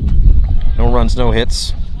 No runs, no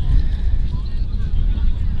hits.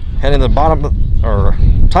 Heading to the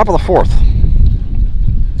top of the 4th.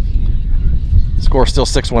 Score still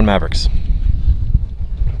 6-1 Mavericks.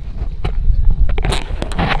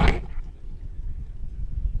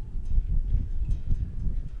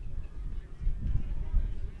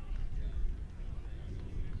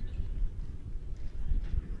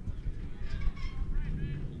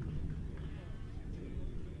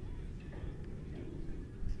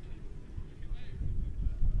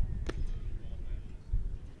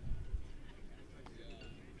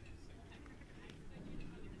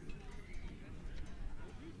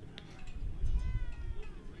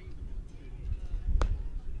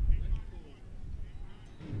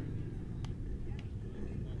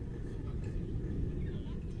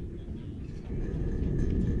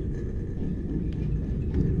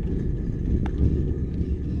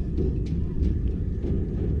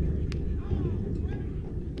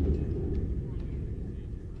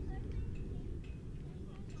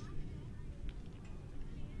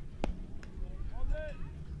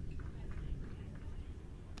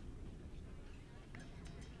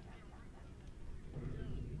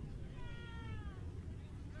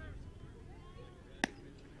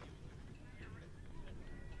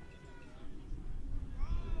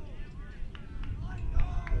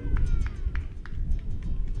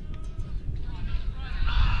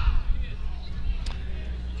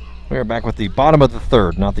 We are back with the bottom of the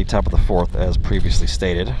 3rd, not the top of the 4th, as previously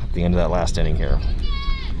stated at the end of that last inning here.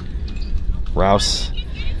 Rouse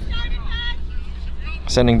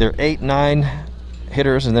sending their 8-9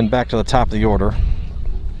 hitters and then back to the top of the order.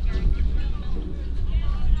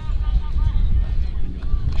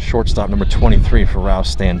 Shortstop number 23 for Rouse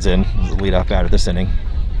stands in as the leadoff batter this inning.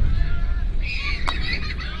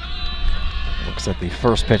 Looks at the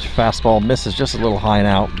first pitch, fastball misses just a little high and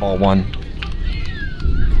out, ball 1.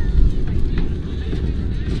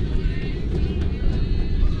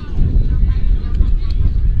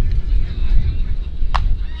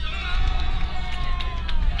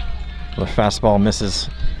 The fastball misses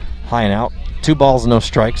high and out. 2 balls, no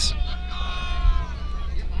strikes.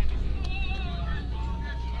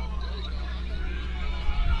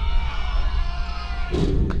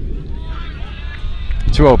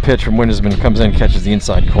 Two-0 pitch from Windesman comes in, catches the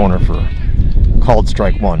inside corner for called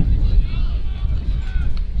strike 1.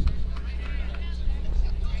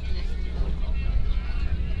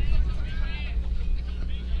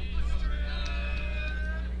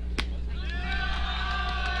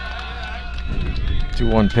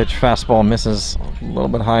 One pitch, fastball misses a little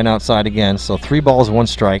bit high and outside again, so 3 balls, 1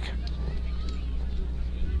 strike.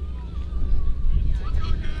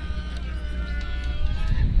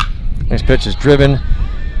 Next pitch is driven,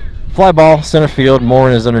 fly ball, center field.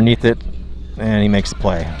 Morin is underneath it, and he makes the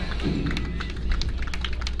play.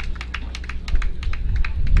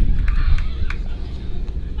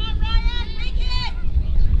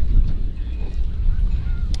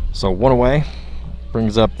 So 1 away,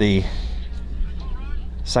 brings up the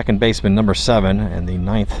second baseman number 7 and the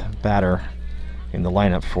 9th batter in the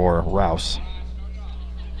lineup for Rouse.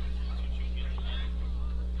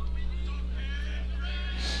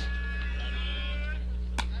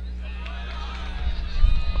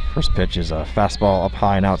 First pitch is a fastball up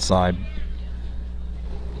high and outside.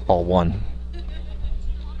 Ball 1.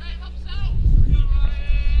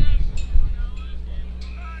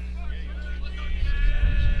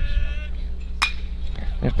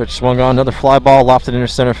 Next pitch swung on, another fly ball lofted into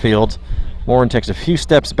center field. Morin takes a few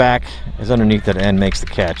steps back, is underneath that end, makes the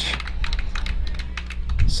catch.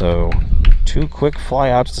 So 2 quick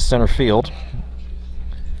flyouts to center field.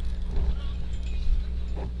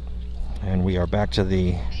 And we are back to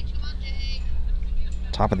the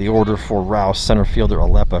top of the order for Rouse. Center fielder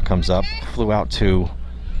Alepa comes up, flew out to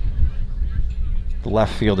the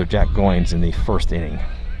left fielder Jack Goins in the first inning.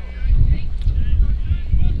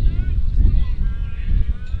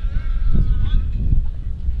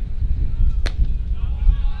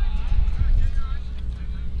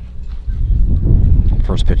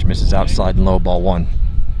 First pitch misses outside and low, ball 1.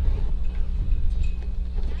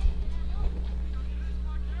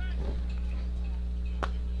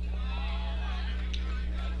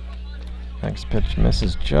 Next pitch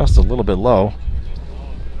misses just a little bit low.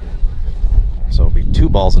 So it'll be 2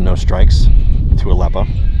 balls and no strikes to Alepa.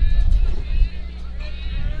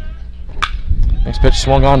 Next pitch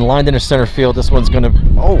swung on, lined into center field. This one's going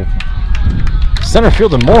to... Center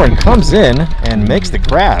fielder Morin comes in and makes the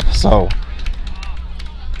grab. So...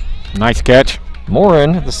 Nice catch.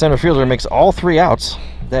 Morin, the center fielder, makes all 3 outs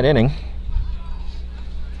that inning.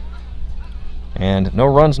 And no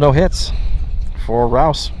runs, no hits for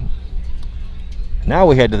Rouse. Now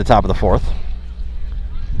we head to the top of the 4th.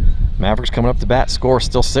 Mavericks coming up to bat. Score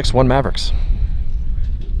still 6-1 Mavericks.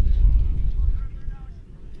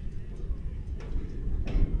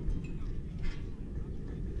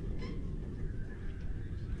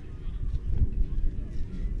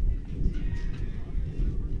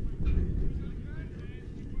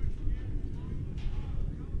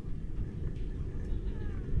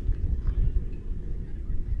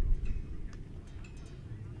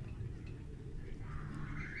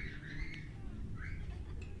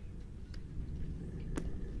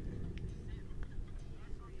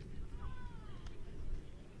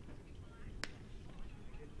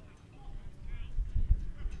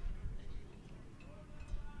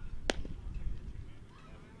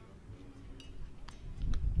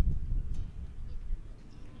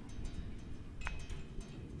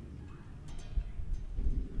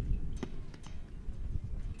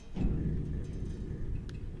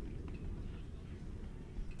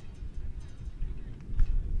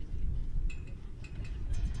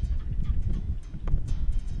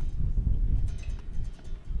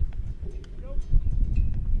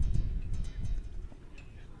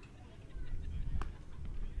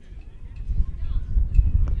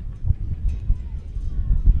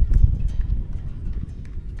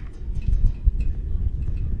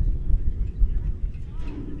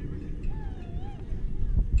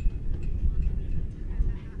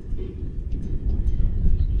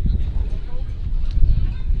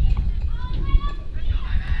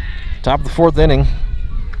 Top of the 4th inning.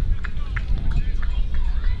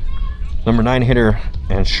 Number 9 hitter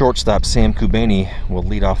and shortstop Sam Kubani will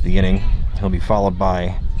lead off the inning. He'll be followed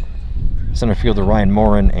by center fielder Ryan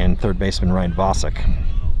Morin and third baseman Ryan Vosick.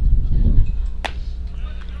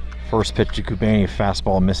 First pitch to Kubani,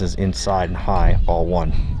 fastball misses inside and high, ball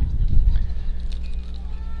 1.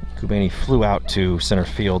 Kubani flew out to center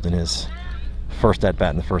field in his first at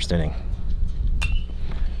bat in the first inning.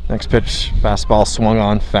 Next pitch, fastball swung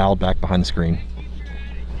on, fouled back behind the screen.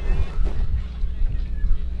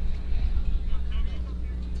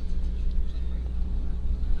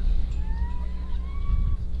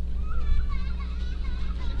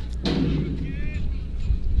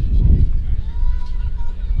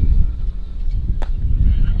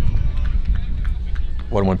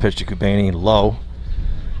 One pitch to Kubani, low.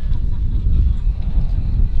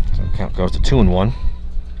 So the count goes to 2-1.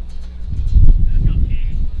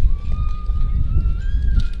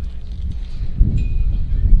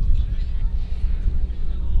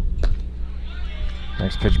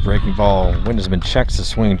 Next pitch, breaking ball. Wind has been checked to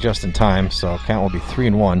swing just in time, so count will be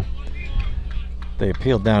 3-1. They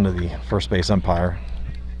appealed down to the first base umpire.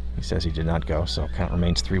 He says he did not go, so count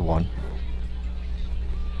remains 3-1.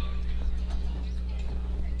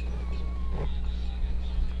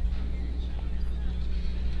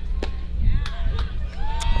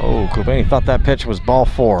 Oh, Kubani thought that pitch was ball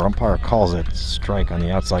 4. Umpire calls it strike on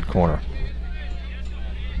the outside corner.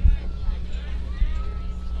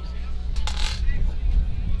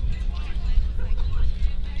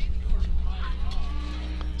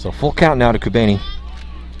 So full count now to Kubani.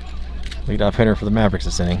 Leadoff hitter for the Mavericks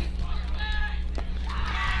this inning.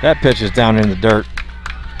 That pitch is down in the dirt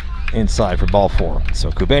inside for ball 4. So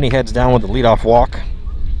Kubani heads down with the leadoff walk.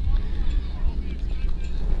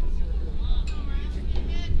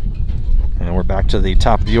 we're back to the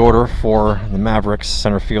top of the order for the Mavericks.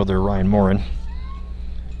 Center fielder Ryan Morin.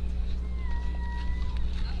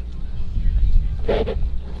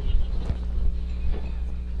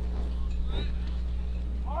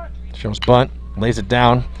 Shows bunt, lays it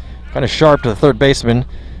down, kind of sharp to the third baseman.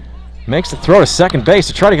 Makes the throw to second base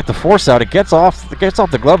to try to get the force out. It gets off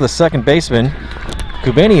the glove of the second baseman.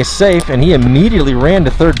 Kubani is safe, and he immediately ran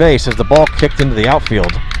to third base as the ball kicked into the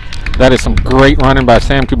outfield. That is some great running by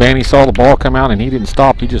Sam Kubani. Saw the ball come out, and he didn't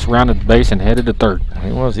stop. He just rounded the base and headed to third.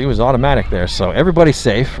 He was automatic there. So everybody's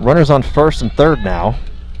safe. Runners on first and third now.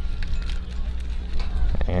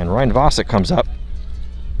 And Ryan Vosick comes up.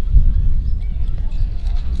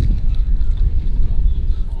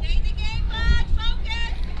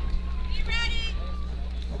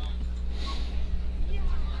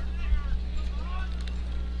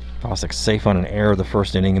 Vosick safe on an error the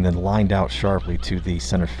first inning and then lined out sharply to the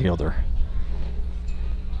center fielder.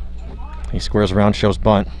 He squares around, shows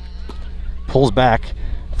bunt, pulls back,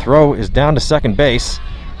 throw is down to second base.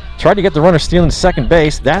 Tried to get the runner stealing to second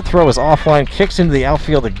base. That throw is offline, kicks into the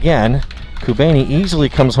outfield again. Kubani easily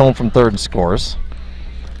comes home from third and scores.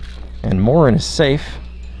 And Morin is safe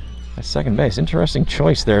at second base. Interesting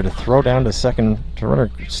choice there to throw down to second, to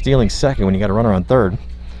runner stealing second when you got a runner on third.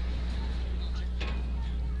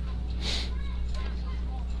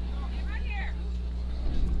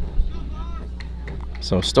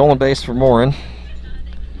 So stolen base for Morin,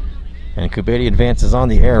 and Kubani advances on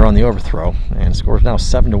the error on the overthrow and scores now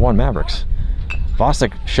 7-1 Mavericks.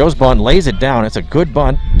 Vosick shows bunt, lays it down. It's a good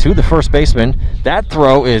bunt to the first baseman. That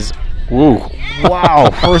throw is, woo, wow.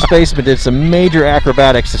 First baseman did some major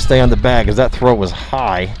acrobatics to stay on the bag as that throw was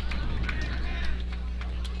high.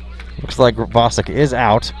 Looks like Vosick is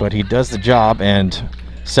out, but he does the job and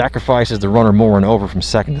sacrifices the runner Morin over from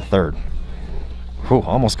second to third. Whew,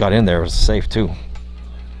 almost got in there. It was safe too.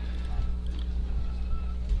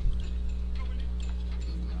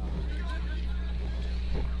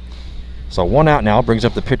 So one out now, brings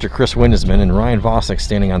up the pitcher Chris Windesman, and Ryan Vosick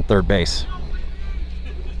standing on third base.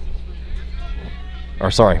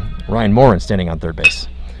 Ryan Morin standing on third base.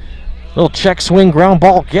 Little check swing, ground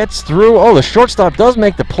ball gets through. Oh, the shortstop does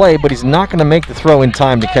make the play, but he's not going to make the throw in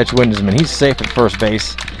time to catch Windesman. He's safe at first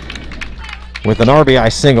base with an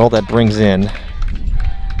RBI single that brings in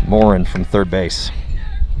Morin from third base.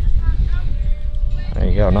 There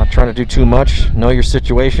you go, not trying to do too much. Know your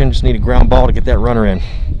situation, just need a ground ball to get that runner in.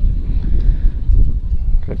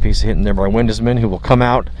 Good piece of hitting there by Windesman, who will come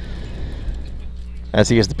out as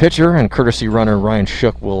he is the pitcher, and courtesy runner Ryan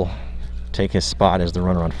Shook will take his spot as the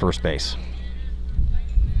runner on first base.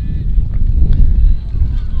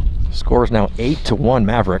 Score is now 8-1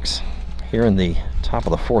 Mavericks here in the top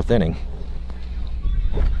of the fourth inning,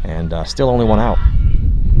 and still only one out.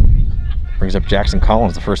 Brings up Jackson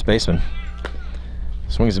Collins, the first baseman.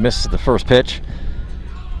 Swings and misses at the first pitch.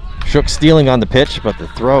 Shook stealing on the pitch, but the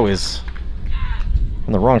throw is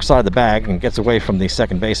on the wrong side of the bag and gets away from the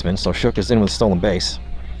second baseman, so Shook is in with stolen base.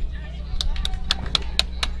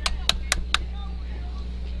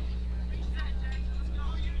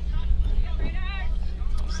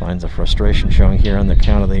 Signs of frustration showing here on the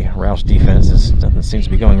count of the Rouse defense as nothing seems to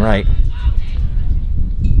be going right.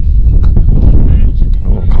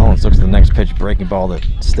 Oh, Collins looks at the next pitch, breaking ball that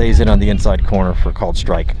stays in on the inside corner for a called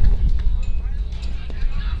strike.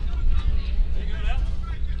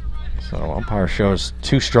 So umpire shows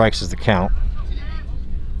 2 strikes as the count.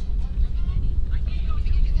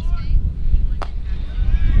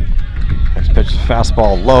 Next pitch is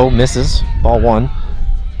fastball low, misses, ball 1.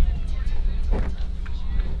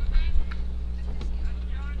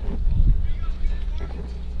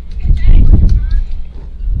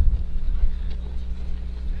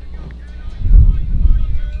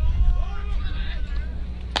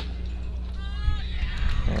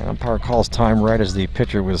 Umpire calls time right as the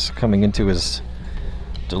pitcher was coming into his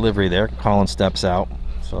delivery there. Collins steps out,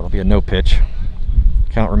 so it'll be a no pitch.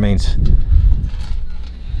 Count remains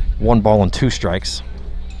 1 ball and 2 strikes.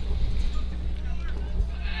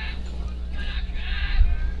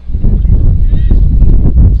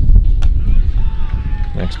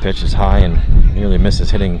 Next pitch is high and nearly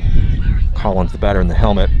misses, hitting Collins, the batter, in the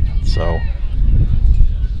helmet. So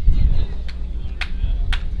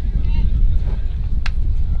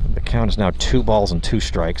count is now 2 balls and 2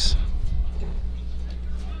 strikes.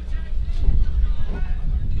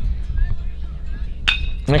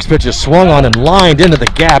 Next pitch is swung on and lined into the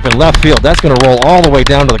gap in left field. That's going to roll all the way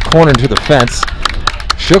down to the corner to the fence.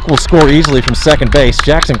 Shook will score easily from second base.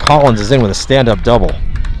 Jackson Collins is in with a stand-up double.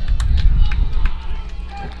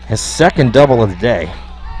 His second double of the day.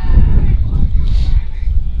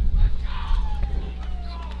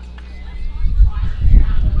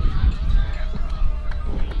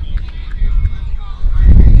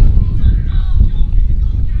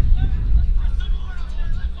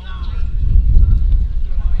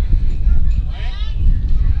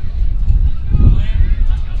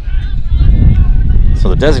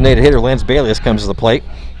 designated hitter Lance Bailius comes to the plate.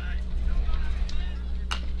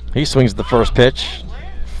 He swings at the first pitch,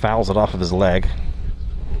 fouls it off of his leg.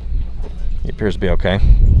 He appears to be okay.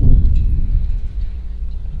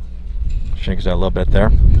 Shakes out a little bit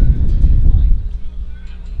there.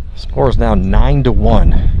 Score is now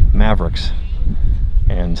 9-1 Mavericks.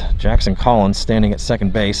 And Jackson Collins standing at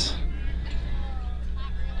second base.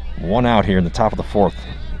 One out here in the top of the fourth.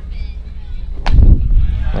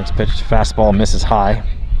 Next pitch, fastball misses high.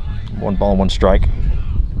 1 ball, 1 strike.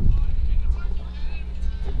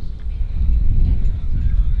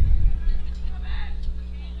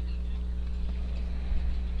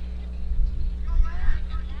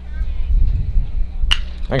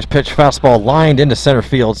 Next pitch, fastball lined into center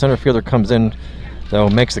field. Center fielder comes in, though,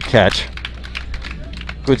 makes the catch.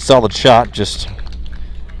 Good solid shot, just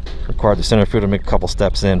required the center fielder to make a couple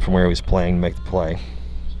steps in from where he was playing to make the play.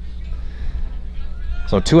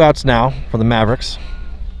 So 2 outs now for the Mavericks.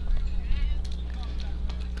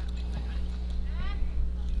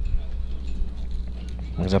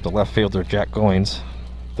 Brings up the left fielder, Jack Goins,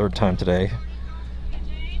 3rd time today.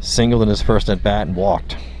 Singled in his first at bat and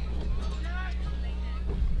walked.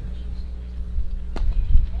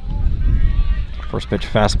 First pitch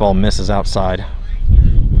fastball misses outside.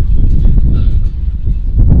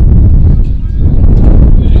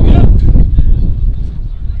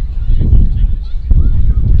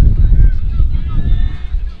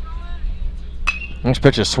 Next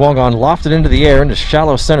pitch is swung on, lofted into the air into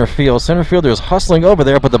shallow center field. Center fielder is hustling over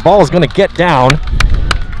there, but the ball is going to get down.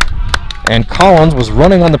 And Collins was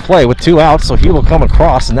running on the play with 2 outs, so he will come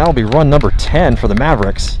across, and that will be run number 10 for the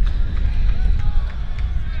Mavericks.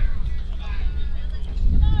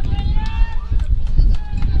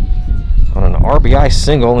 On an RBI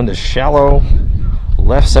single into shallow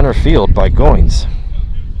left center field by Goins.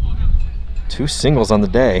 2 singles on the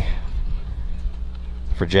day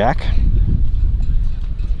for Jack.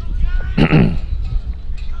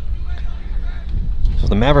 So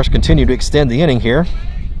the Mavericks continue to extend the inning here.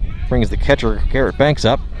 Brings the catcher Garrett Banks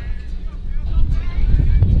up.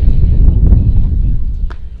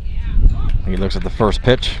 He looks at the first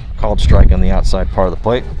pitch, called strike on the outside part of the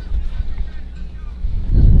plate.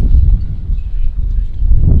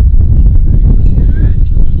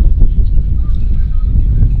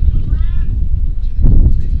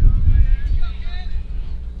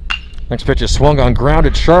 Next pitch is swung on,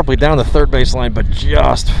 grounded sharply down the third base line, but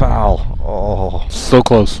just foul. Oh, so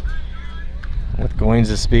close. With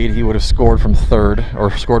Goins' speed, he would have scored from third,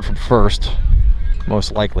 or scored from first,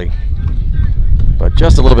 most likely. But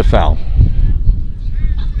just a little bit foul.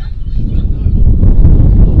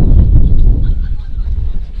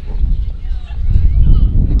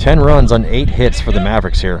 Ten runs on 8 hits for the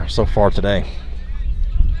Mavericks here so far today.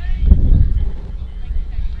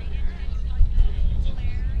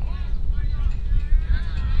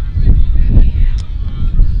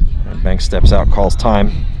 Banks steps out, calls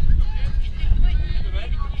time.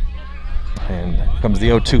 And comes the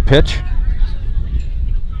 0-2 pitch.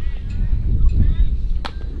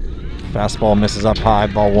 Fastball misses up high,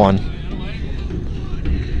 ball 1.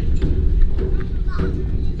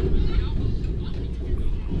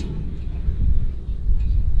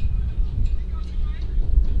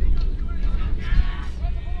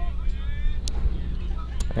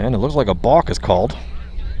 And it looks like a balk is called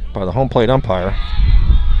by the home plate umpire.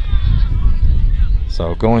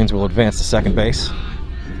 So Goins will advance to second base.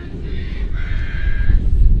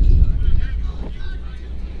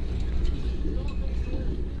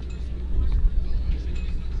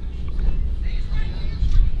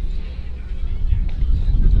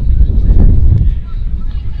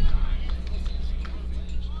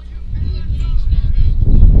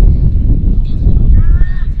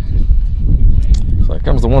 So here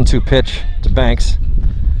comes the 1-2 pitch to Banks.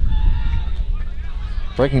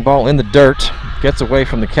 Breaking ball in the dirt, gets away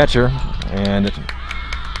from the catcher, and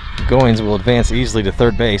Goins will advance easily to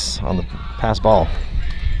third base on the pass ball.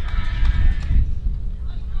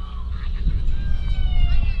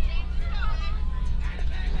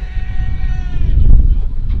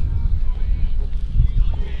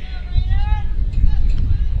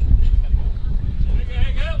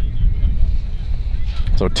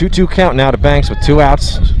 So 2-2 count now to Banks with 2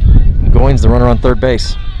 outs. Goins the runner on third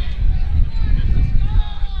base.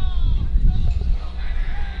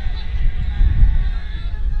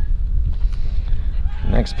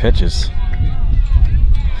 Next pitch is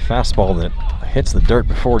a fastball that hits the dirt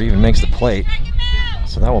before it even makes the plate.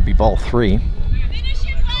 So that will be ball 3.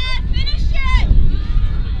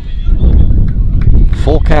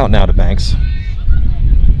 Full count now to Banks.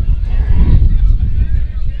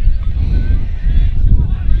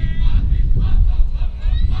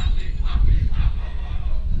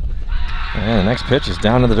 next pitch is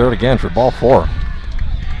down in the dirt again for ball 4.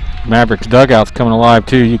 Mavericks dugout's coming alive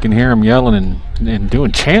too. You can hear them yelling and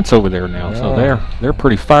doing chants over there now. So they're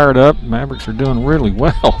pretty fired up. Mavericks are doing really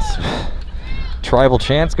well. Tribal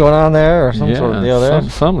chants going on there, or some sort of deal there.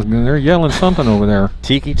 They're yelling something over there.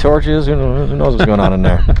 Tiki torches. Who knows what's going on in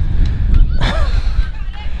there?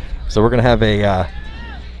 So we're going to have a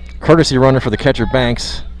courtesy runner for the catcher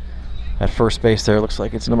Banks at first base there. Looks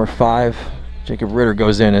like it's number 5. Jacob Ritter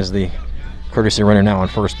goes in as the courtesy runner now on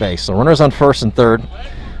first base. So runners on first and third,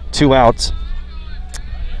 2 outs.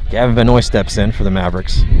 Gavin Vanoy steps in for the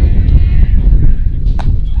Mavericks.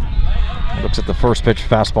 Looks at the first pitch,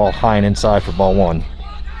 fastball high and inside for ball 1.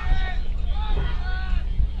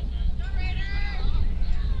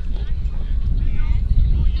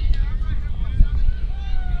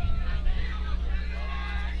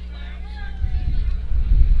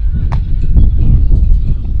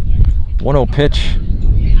 One-0 pitch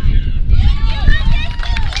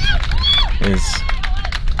is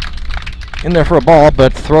in there for a ball,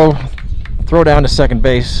 but throw down to second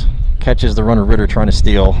base, catches the runner Ritter trying to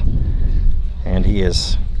steal, and he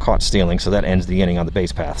is caught stealing, so that ends the inning on the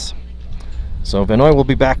base paths. So Vanoy will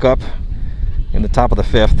be back up in the top of the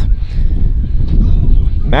 5th.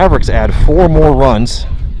 Mavericks add 4 more runs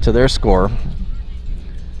to their score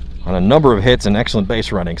on a number of hits and excellent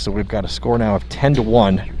base running, so we've got a score now of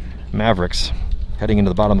 10-1 Mavericks heading into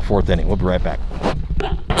the bottom of the 4th inning. We'll be right back.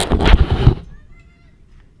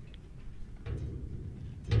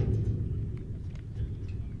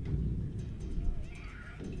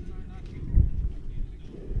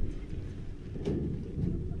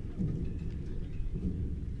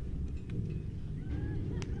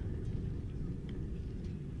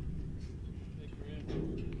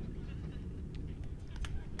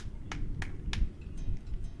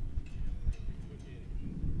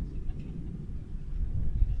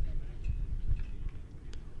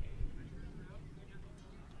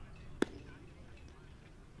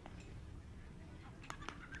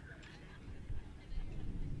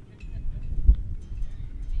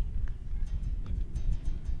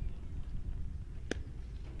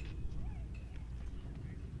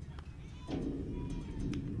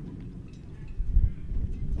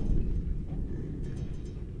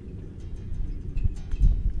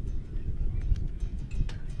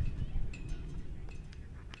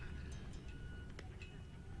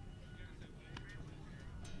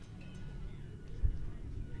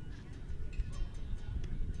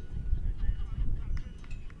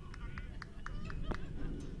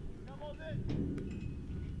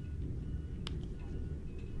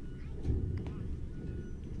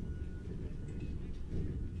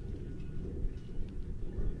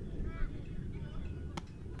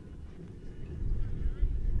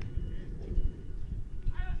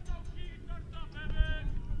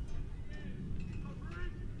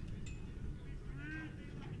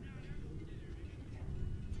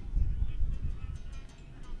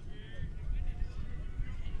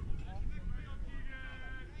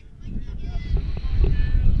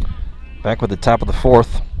 Back with the top of the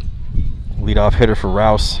 4th. Leadoff hitter for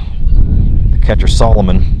Rouse, the catcher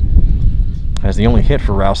Solomon, has the only hit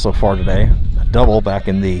for Rouse so far today. A double back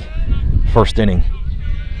in the 1st inning.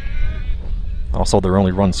 Also their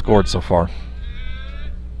only run scored so far.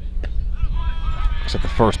 Except the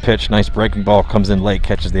first pitch, nice breaking ball, comes in late,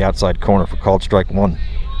 catches the outside corner for called strike 1.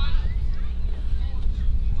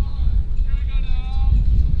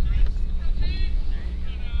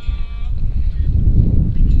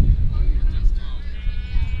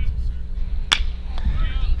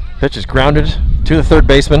 Pitch is grounded to the third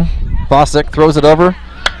baseman. Bosek throws it over.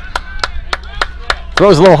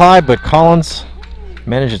 Throws a little high, but Collins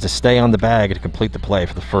manages to stay on the bag to complete the play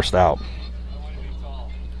for the first out.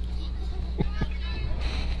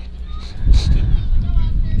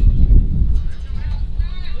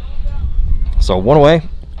 So 1 away.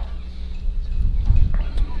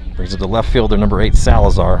 Brings it to left fielder number 8,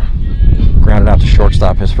 Salazar. Grounded out to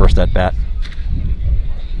shortstop, his first at bat.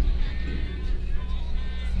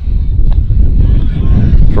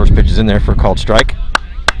 First pitch is in there for a called strike.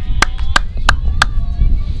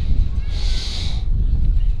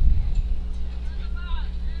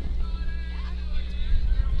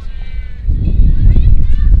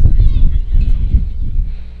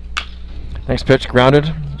 Next pitch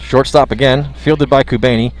grounded, shortstop again, fielded by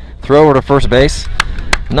Kubani. Throw over to first base.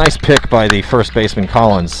 Nice pick by the first baseman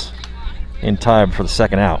Collins in time for the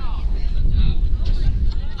second out.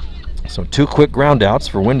 So 2 quick ground outs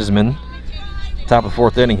for Windesman. Top of the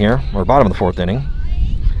 4th inning here, or bottom of the 4th inning.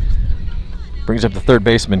 Brings up the third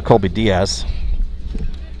baseman, Colby Diaz.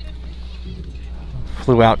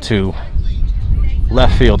 Flew out to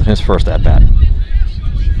left field in his first at-bat.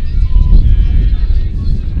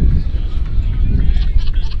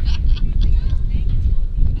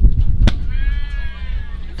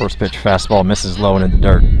 First pitch fastball misses low and in the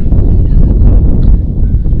dirt.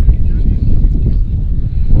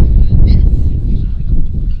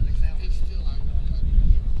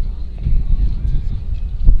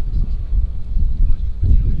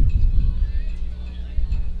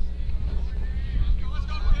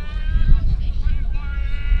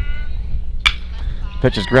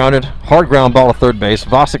 Pitch is grounded, hard ground ball to third base.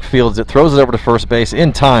 Vosick fields it, throws it over to first base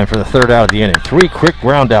in time for the third out of the inning. 3 quick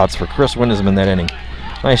ground outs for Chris Windesman in that inning.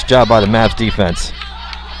 Nice job by the Mavs defense.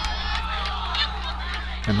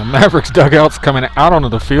 And the Mavericks dugout's coming out onto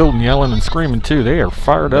the field and yelling and screaming too. They are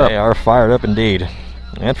fired up. They are fired up indeed,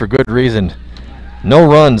 and for good reason. No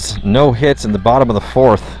runs, no hits in the bottom of the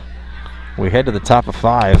 4th. We head to the top of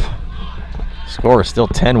 5. Score is still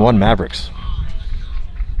 10-1 Mavericks.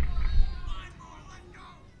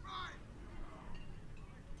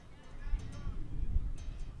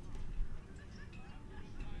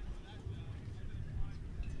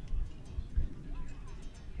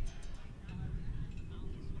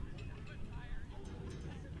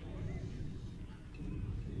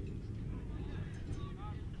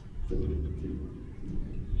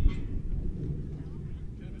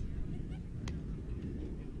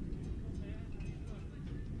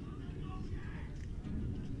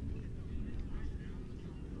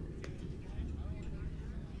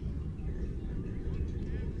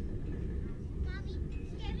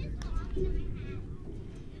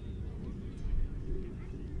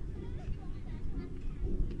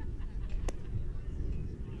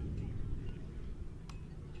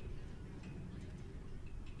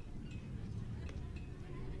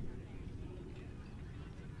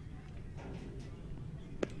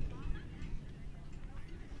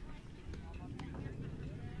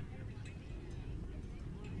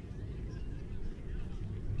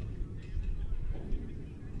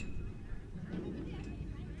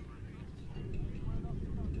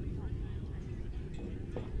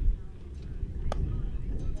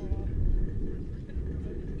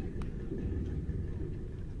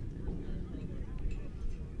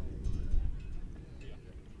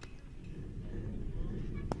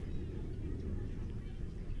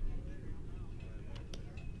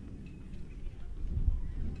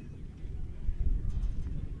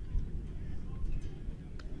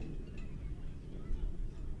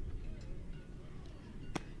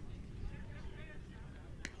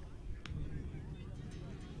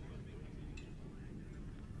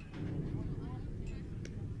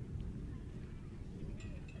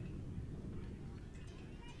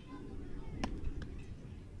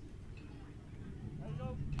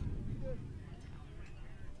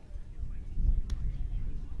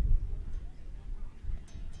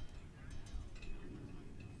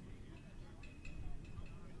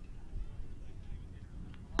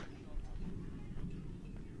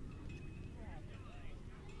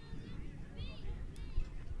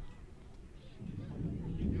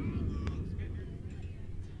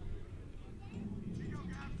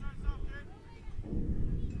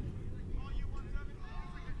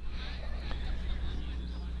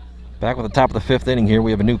 Back with the top of the 5th inning here, we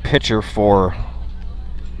have a new pitcher for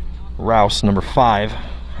Rouse. Number 5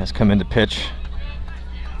 has come in to pitch,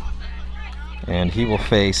 and he will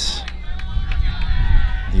face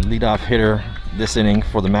the leadoff hitter this inning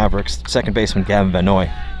for the Mavericks, second baseman Gavin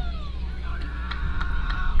Vanoy.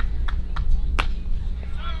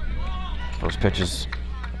 First pitch is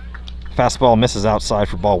fastball, misses outside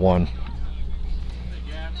for ball 1.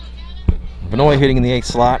 Vanoy hitting in the 8th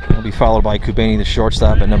slot. He'll be followed by Kubani, the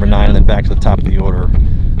shortstop, at number 9, and then back to the top of the order,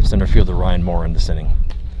 center fielder Ryan Moore in this inning.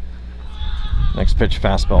 Next pitch,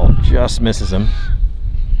 fastball, just misses him.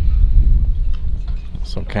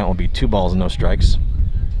 So count will be 2 balls and no strikes.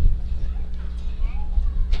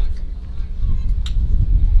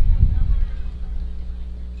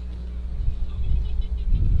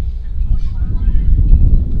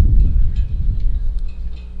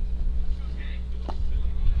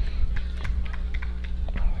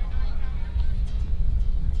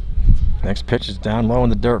 Next pitch is down low in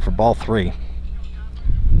the dirt for ball 3.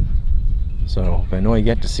 So Vanoy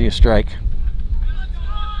yet to see a strike.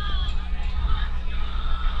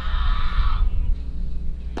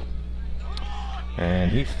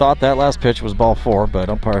 And he thought that last pitch was ball 4, but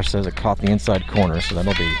umpire says it caught the inside corner, so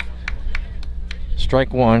that'll be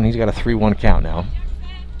strike 1. He's got a 3-1 count now.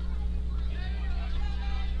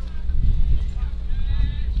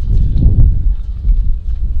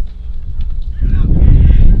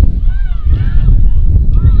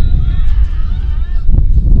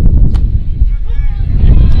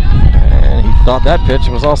 Thought that pitch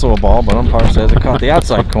was also a ball, but umpire says it caught the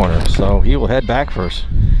outside corner, so he will head back for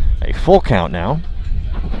a full count now.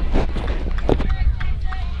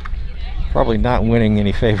 Probably not winning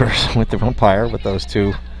any favors with the umpire with those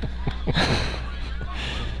two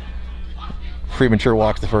premature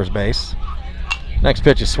walks to first base. Next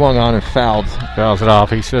pitch is swung on and fouled. Fouls it off.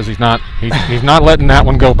 He says he's not letting that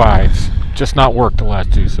one go by. It's just not worked the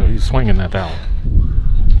last two, so he's swinging that out.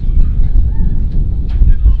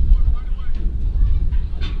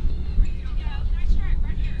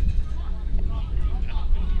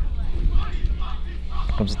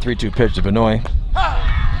 Comes a 3-2 pitch to Benoit.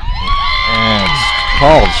 And it's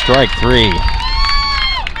called strike 3.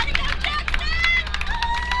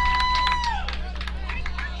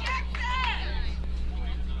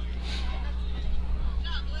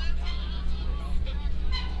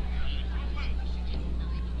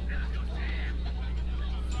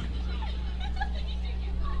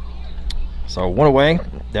 So one away.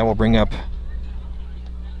 That will bring up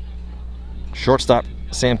shortstop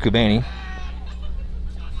Sam Kubani.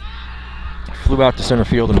 Flew out to center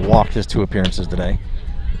field and walked his 2 appearances today.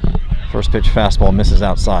 First pitch fastball misses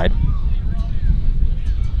outside.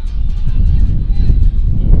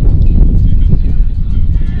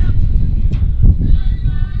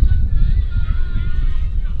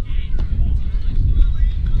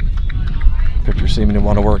 Pitcher seeming to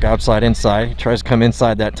want to work outside inside. He tries to come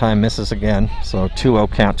inside that time, misses again. So 2-0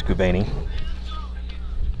 count to Kubani.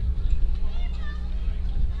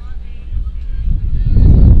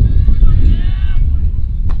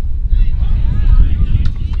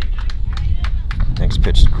 Next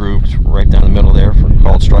pitch grooved right down the middle there for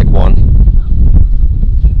called strike 1.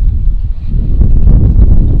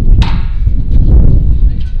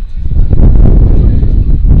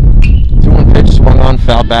 Pitch swung on,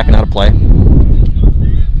 fouled back and out of play.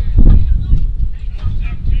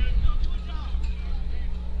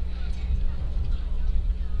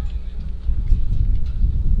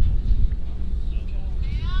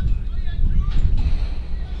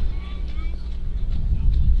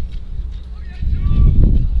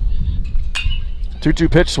 Two-two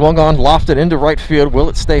pitch swung on, lofted into right field. Will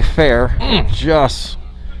it stay fair? Just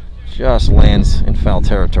lands in foul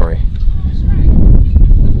territory.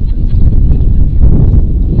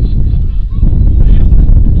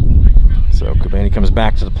 So Kubani comes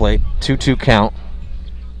back to the plate. 2-2 count.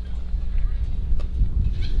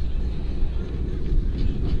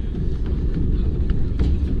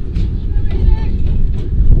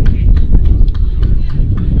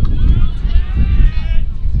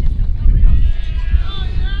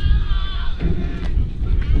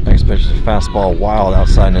 Next pitch is a fastball wild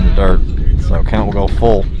outside in the dirt. So count will go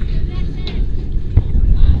full.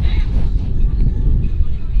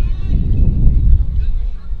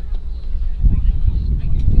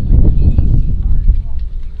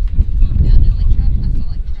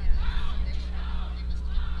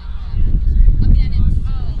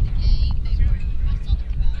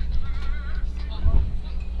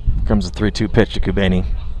 Comes a 3-2 pitch to Kubani.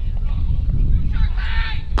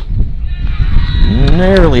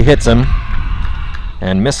 Narrowly hits him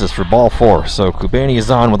and misses for ball 4. So Kubani is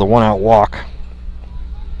on with a 1-out walk.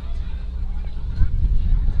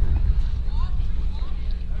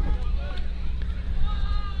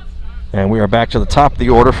 And we are back to the top of the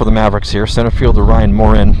order for the Mavericks here. Center fielder Ryan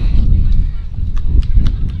Morin.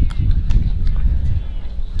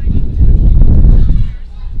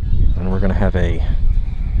 And we're going to have a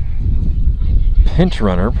pinch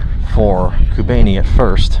runner for Kubani at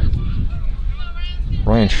first.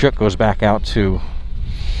 Ryan Shook goes back out to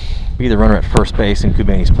be the runner at first base in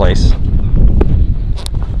Kubani's place.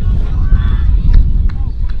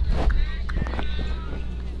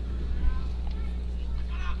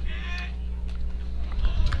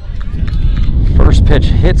 First pitch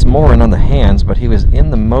hits Morin on the hands, but he was in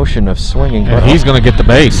the motion of swinging. And he's going to get the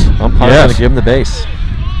base. Umpire's going to give him the base.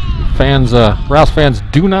 Fans, Rouse fans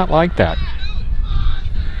do not like that.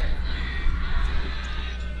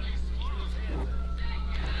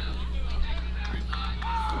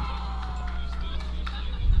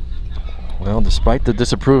 Well, despite the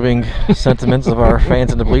disapproving sentiments of our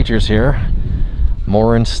fans in the bleachers here,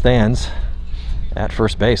 Morin stands at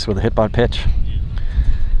first base with a hit by pitch.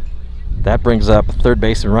 That brings up third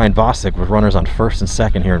baseman Ryan Vosick with runners on first and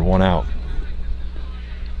second here and 1 out.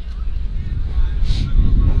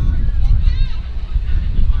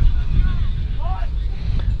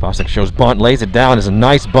 Vosick shows bunt, lays it down. Is a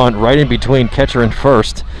nice bunt right in between catcher and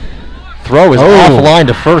first. Throw is off line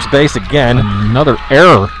to first base again. Another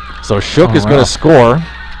error. So Shook is going to score.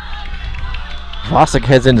 Vosick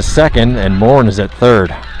heads into second, and Morin is at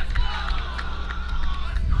third.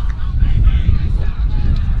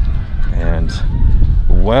 And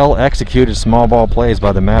well-executed small ball plays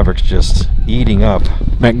by the Mavericks, just eating up.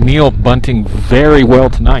 McNEIL bunting very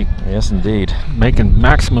well tonight. Yes, indeed. Making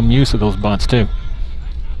maximum use of those bunts, too.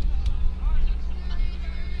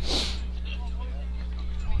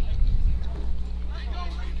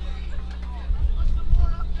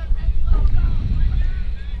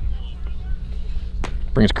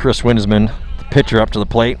 Brings Chris Windesman, the pitcher, up to the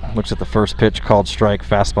plate. Looks at the first pitch, called strike,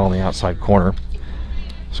 fastball in the outside corner.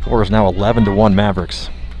 Score is now 11-1 Mavericks.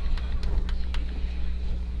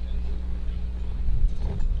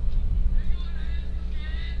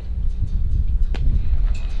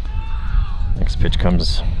 Next pitch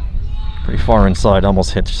comes pretty far inside,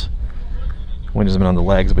 almost hits Windesman on the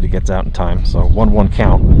legs, but he gets out in time. So 1-1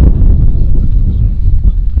 count.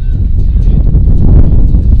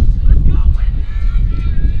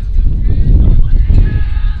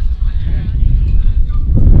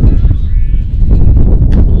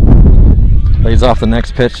 Lays off the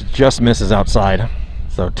next pitch, just misses outside.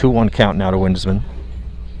 So 2-1 count now to Windesman.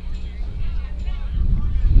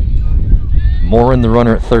 Morin, the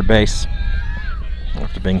runner at third base,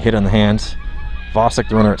 after being hit on the hands. Vosick,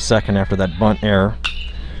 the runner at second, after that bunt error.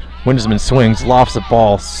 Windesman swings, lofts the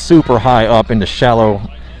ball super high up into shallow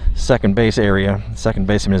second base area. Second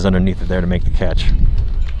baseman is underneath it there to make the catch.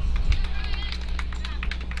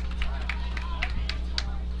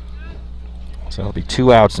 So it'll be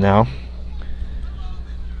 2 outs now.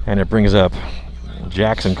 And it brings up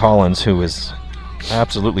Jackson Collins, who is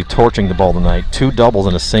absolutely torching the ball tonight. 2 doubles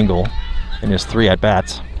and a single in his 3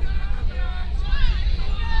 at-bats.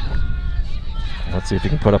 Let's see if he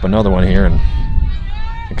can put up another one here and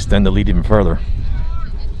extend the lead even further.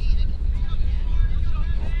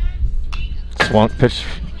 Pitch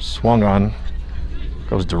swung on,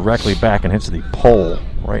 goes directly back and hits the pole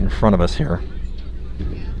right in front of us here.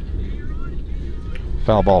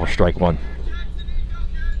 Foul ball for strike 1.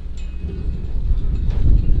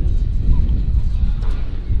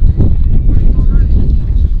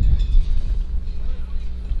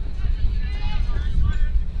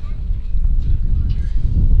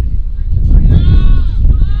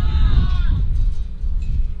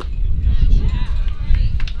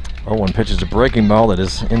 One pitches a breaking ball that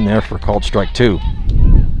is in there for called strike 2.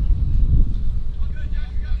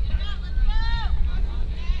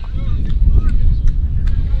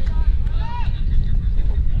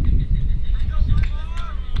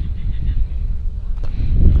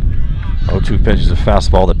 Two pitches a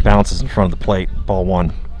fastball that bounces in front of the plate. Ball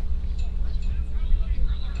 1.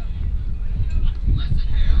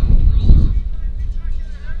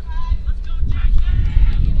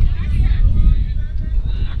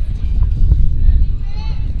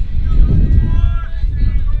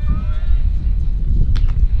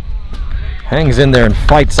 Hangs in there and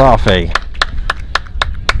fights off a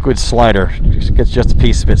good slider. Gets just a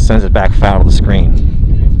piece of it, sends it back foul to the screen.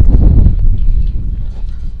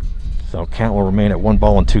 So count will remain at 1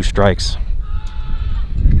 ball and 2 strikes.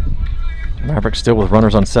 Mavericks still with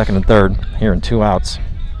runners on second and third here in 2 outs.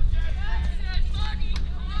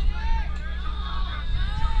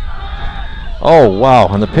 Oh wow,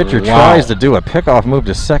 and the pitcher tries to do a pickoff move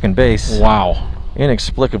to second base. Wow.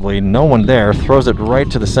 Inexplicably, no one there, throws it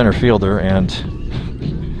right to the center fielder, and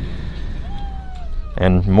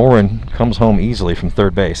Morin comes home easily from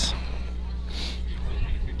third base.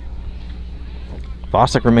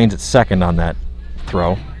 Vosick remains at second on that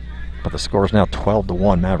throw, but the score is now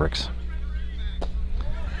 12-1 Mavericks.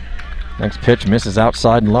 Next pitch misses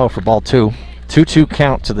outside and low for ball 2. 2-2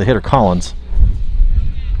 count to the hitter Collins.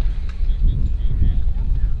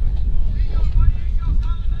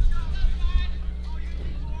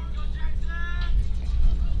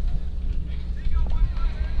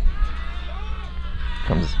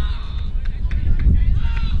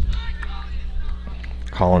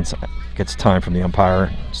 Collins gets time from the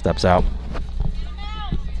umpire, steps out.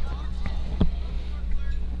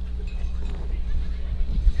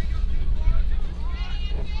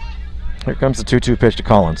 Here comes the 2-2 pitch to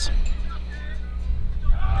Collins.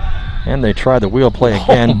 And they try the wheel play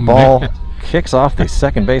again. Ball kicks off the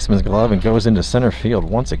second baseman's glove and goes into center field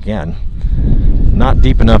once again. Not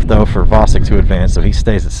deep enough though for Vosick to advance, so he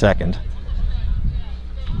stays at second.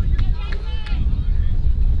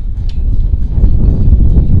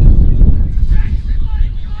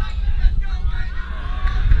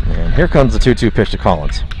 Here comes the 2-2 pitch to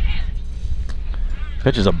Collins.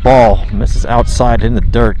 Pitches a ball, misses outside in the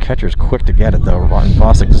dirt. Catcher's quick to get it though.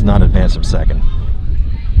 Vosick does not advance from second.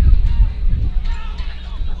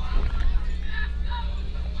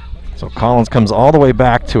 So Collins comes all the way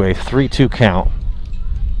back to a 3-2 count.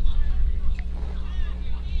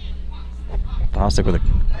 Vosick with a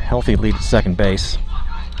healthy lead at second base.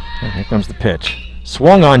 And here comes the pitch.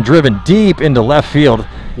 Swung on, driven deep into left field.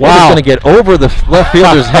 Wow. It's going to get over the left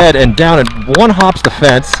fielder's head and down, and one hops the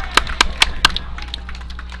fence.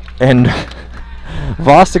 And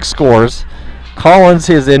Vostok scores. Collins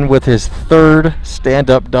is in with his third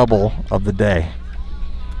stand-up double of the day.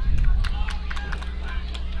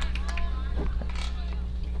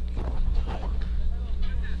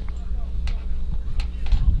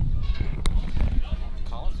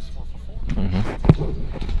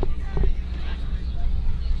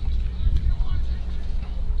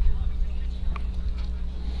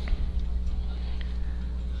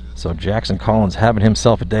 So Jackson Collins having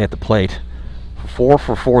himself a day at the plate. 4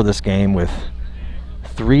 for 4 this game with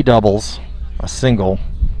 3 doubles, a single,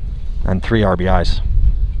 and 3 RBIs.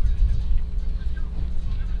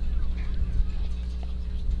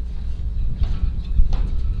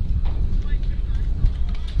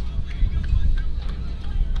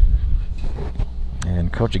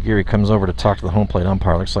 And Coach Aguirre comes over to talk to the home plate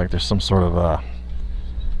umpire. Looks like there's some sort of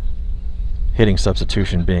hitting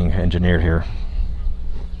substitution being engineered here.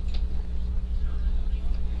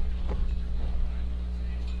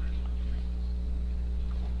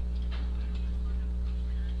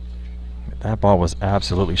 That ball was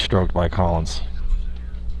absolutely stroked by Collins.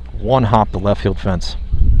 One hop the left field fence.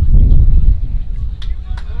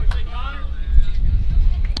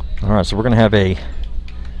 All right, so we're going to have a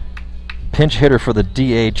pinch hitter for the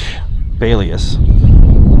DH Balius.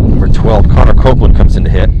 Number 12, Connor Copeland comes in to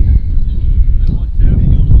hit.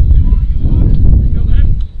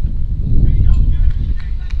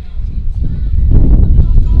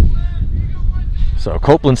 So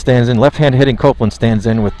Copeland stands in, left-hand hitting Copeland stands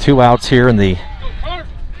in with 2 outs here in the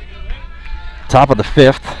top of the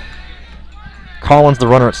 5th. Collins the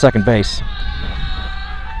runner at second base.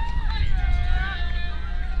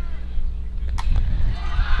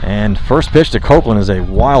 And first pitch to Copeland is a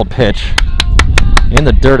wild pitch in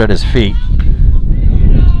the dirt at his feet.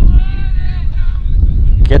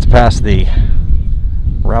 Gets past the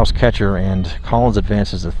Rouse catcher, and Collins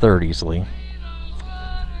advances to third easily.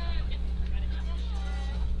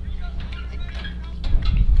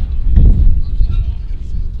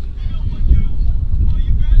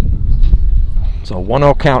 So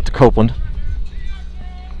 1-0 count to Copeland.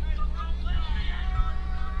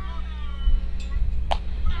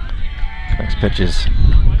 Next pitch is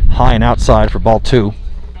high and outside for ball 2.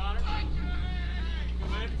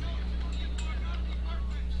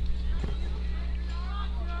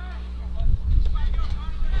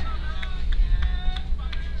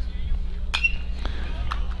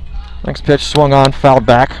 Next pitch swung on, fouled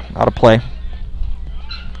back, out of play.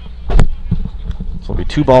 So it'll be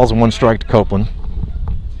 2 balls and 1 strike to Copeland.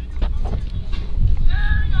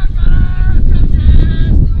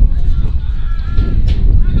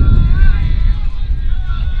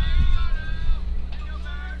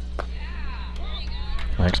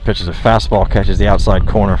 Next pitch is a fastball, catches the outside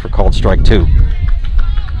corner for called strike 2.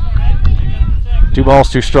 2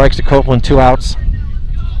 balls, 2 strikes to Copeland, 2 outs.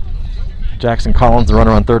 Jackson Collins, the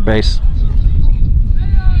runner on third base.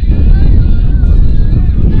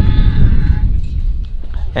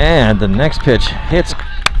 And the next pitch hits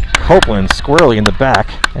Copeland squarely in the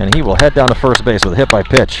back, and he will head down to first base with a hit by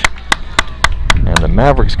pitch. And the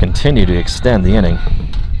Mavericks continue to extend the inning.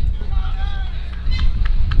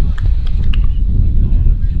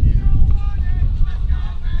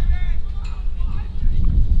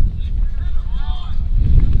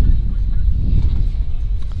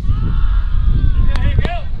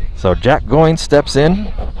 So Jack Goins steps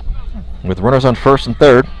in with runners on first and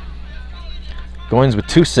third. Goins with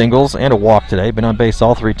 2 singles and a walk today. Been on base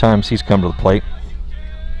all 3 times he's come to the plate.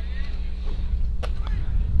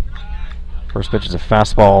 First pitch is a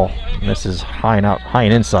fastball. Misses high and out, high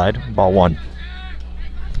and inside. Ball 1.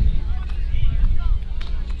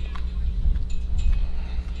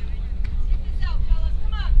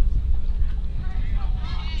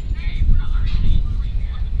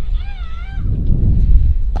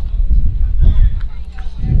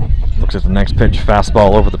 Looks at the next pitch,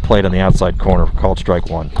 fastball over the plate on the outside corner, called strike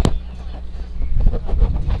 1.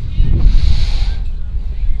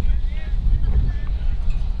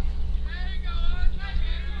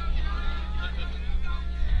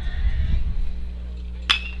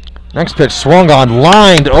 Next pitch swung on,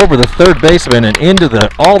 lined over the third baseman and into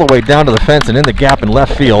the all the way down to the fence and in the gap in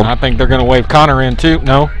left field. I think they're going to wave Connor in too.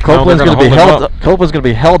 No, Copeland's going to be held up. Copeland's going to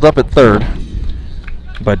be held up at third,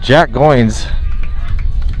 but Jack Goins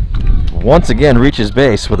once again reaches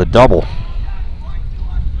base with a double.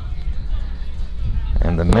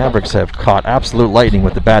 And the Mavericks have caught absolute lightning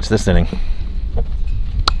with the bats this inning.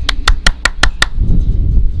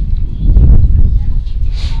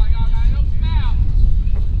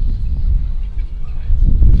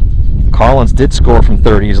 Collins did score from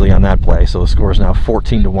third easily on that play, so the score is now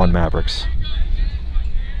 14-1 Mavericks.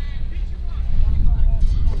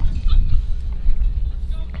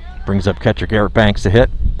 Brings up catcher Garrett Banks to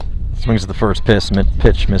hit. Swings at the first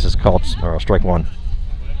pitch, misses, called strike one.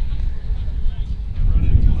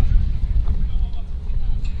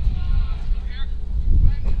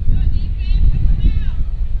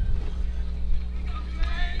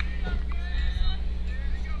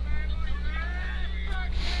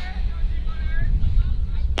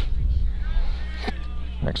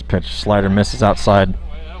 Next pitch, slider misses outside.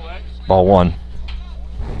 Ball one.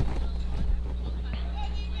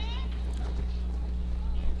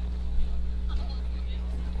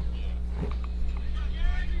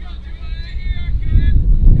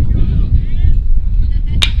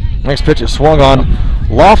 Next pitch is swung on,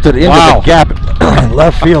 lofted into the gap in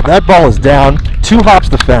left field. That ball is down. 2 hops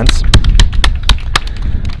the fence.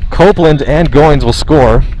 Copeland and Goins will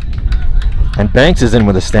score, and Banks is in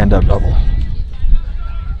with a stand-up double.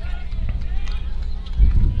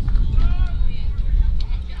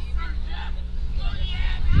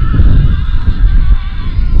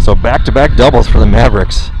 So back-to-back doubles for the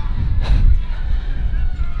Mavericks.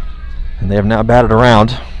 And they have now batted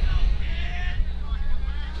around.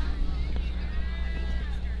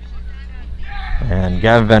 And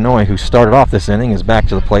Gavin Van Noy, who started off this inning, is back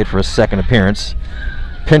to the plate for his second appearance.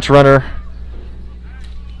 Pinch runner,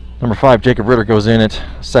 number 5, Jacob Ritter, goes in at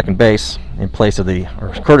second base in place of the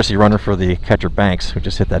courtesy runner for the catcher Banks, who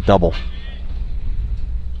just hit that double.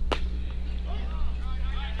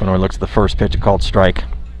 Van Noy looks at the first pitch, a called strike.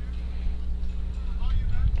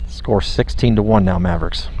 Score 16-1 now,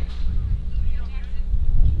 Mavericks.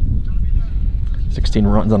 16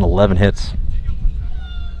 runs on 11 hits.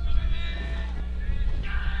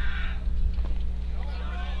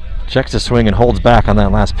 Checks his swing and holds back on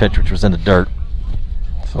that last pitch, which was in the dirt.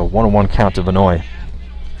 So 1-1 count to Van Noy.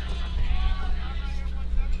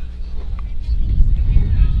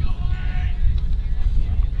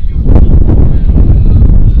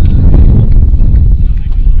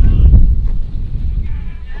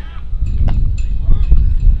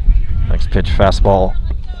 Next pitch, fastball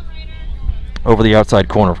over the outside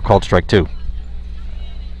corner for called strike 2.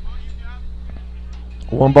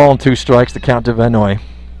 1 ball and 2 strikes, the count to Van Noy.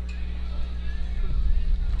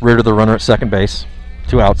 Ritter, the runner at second base.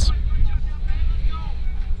 2 outs.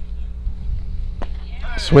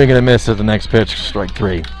 Swing and a miss at the next pitch, strike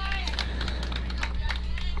 3.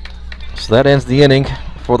 So that ends the inning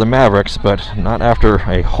for the Mavericks, but not after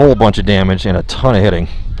a whole bunch of damage and a ton of hitting.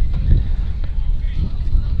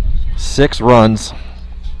 6 runs,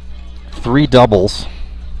 3 doubles,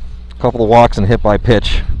 a couple of walks and hit by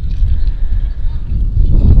pitch.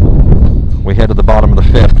 We head to the bottom of the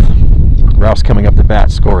 5th. Rouse coming up to bat.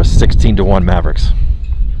 Score is 16-1 Mavericks.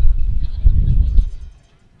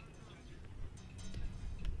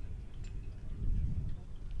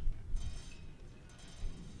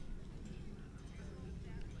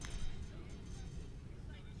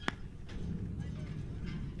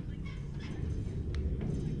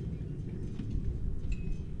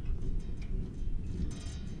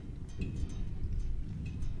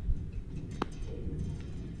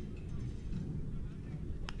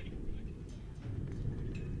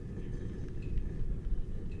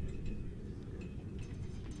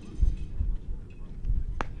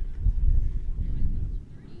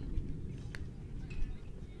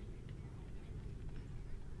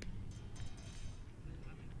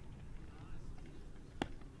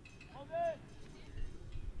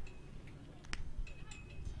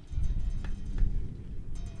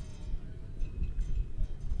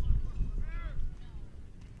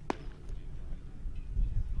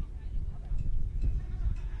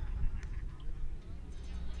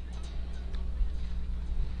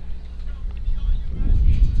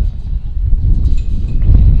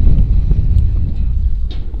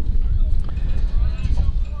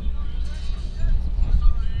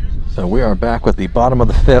 So we are back with the bottom of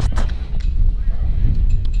the 5th.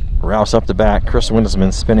 Rouse up to bat. Chris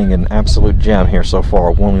Windesman spinning an absolute gem here so far.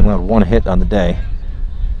 Only allowed 1 hit on the day.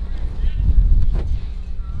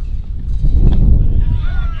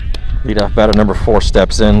 Leadoff batter number 4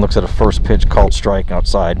 steps in, looks at a first pitch called strike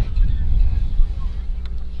outside.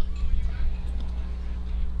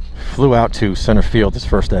 Flew out to center field his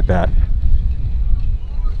first at bat.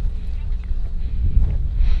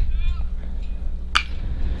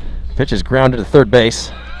 Pitch is grounded to third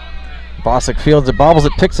base. Bosick fields it, bobbles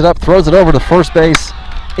it, picks it up, throws it over to first base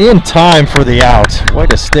in time for the out. Way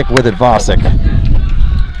to stick with it, Bosick.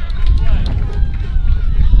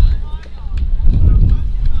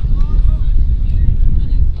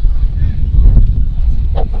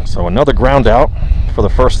 So So another ground out for the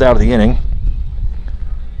first out of the inning.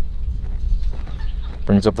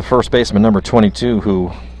 Brings up the first baseman, number 22,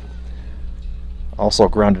 who also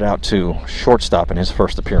grounded out to shortstop in his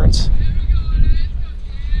first appearance.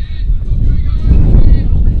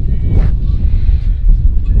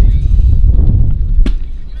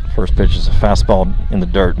 First pitch is a fastball in the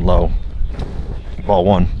dirt, low. Ball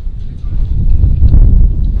one.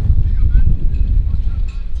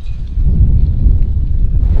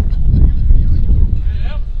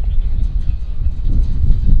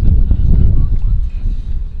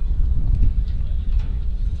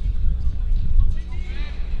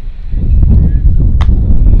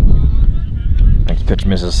 Next pitch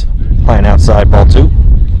misses. High and outside, ball two.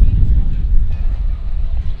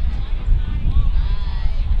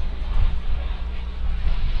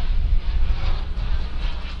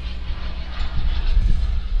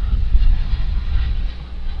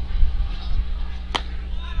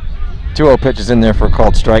 Two-0 pitch is in there for a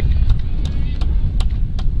called strike.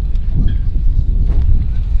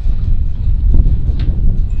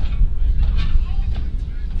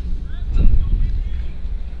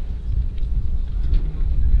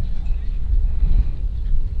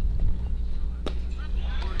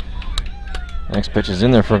 Next pitch is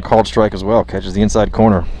in there for a called strike as well. Catches the inside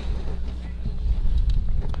corner.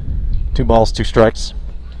 2 balls, 2 strikes.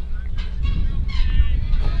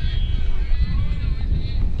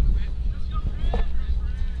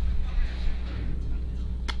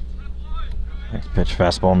 Next pitch,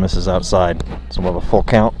 fastball misses outside. So we'll have a full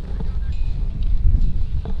count.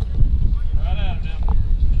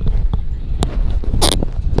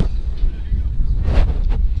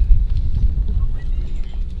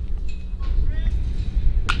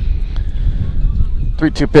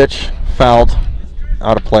 Three-two pitch, fouled,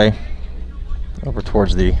 out of play, over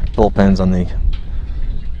towards the bullpens on the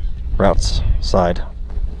Rouse side.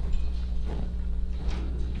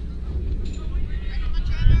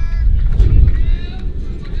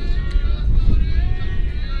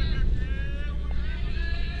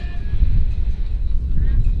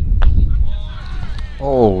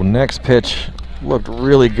 Oh, next pitch looked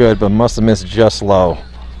really good, but must have missed just low.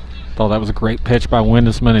 Thought that was a great pitch by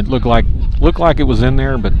Windesman. It looked like it was in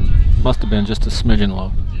there, but must have been just a smidgen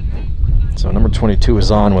low. So number 22 is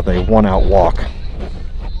on with a 1-out walk.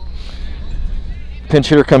 Pinch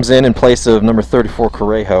hitter comes in place of number 34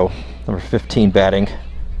 Correjo, number 15 batting.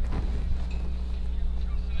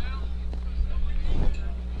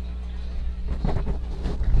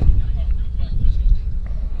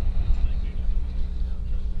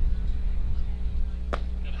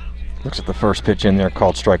 Looks at the first pitch in there,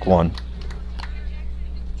 called strike one.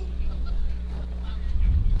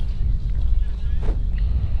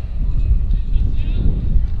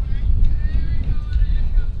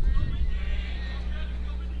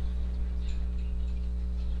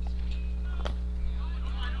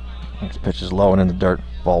 Next pitch is low and in the dirt,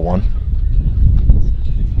 ball one.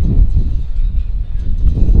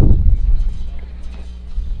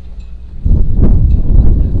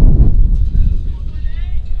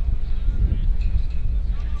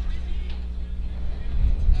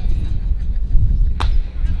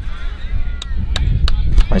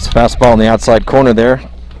 Nice fastball in the outside corner there,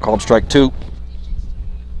 called strike two.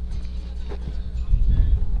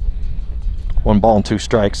 1 ball and 2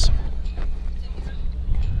 strikes.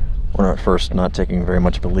 Runner at first, not taking very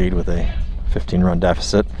much of a lead with a 15-run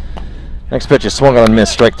deficit. Next pitch is swung on and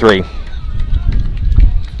missed, strike 3.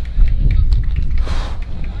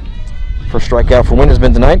 First strikeout for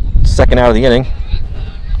Windesman tonight, second out of the inning.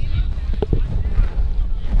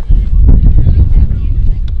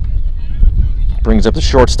 Brings up the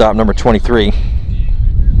shortstop, number 23.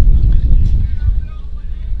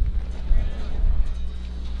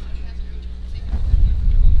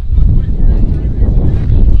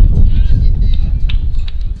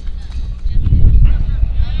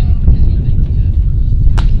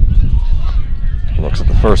 Looks at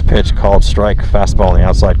the first pitch, called strike, fastball in the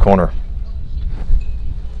outside corner.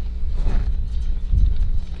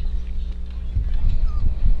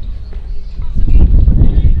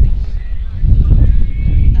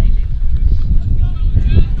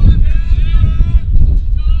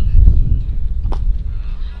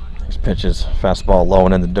 Pitches, fastball low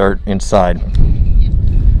and in the dirt, inside.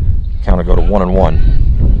 Count will go to 1-1.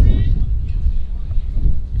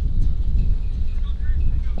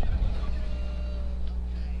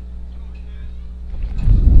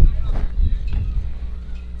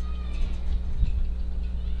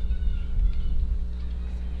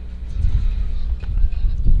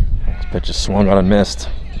 This pitch is swung on and missed.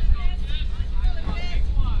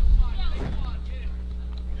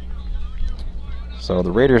 So the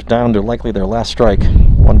Raiders down to likely their last strike.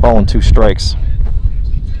 1 ball and 2 strikes.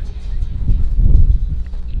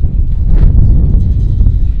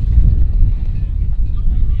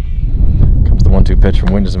 Comes the 1-2 pitch from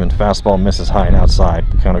Windesman. Fastball misses high and outside.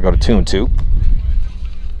 Count will go to 2-2.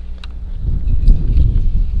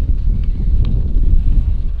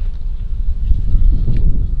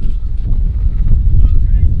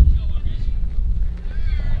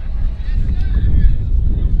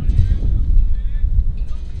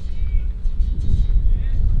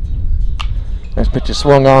 Next pitch is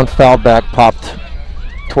swung on, fouled back, popped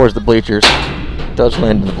towards the bleachers. Does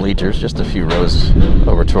land in the bleachers, just a few rows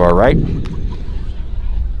over to our right.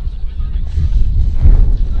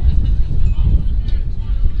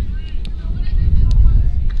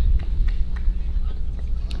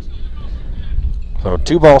 So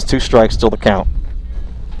 2 balls, 2 strikes, still the count.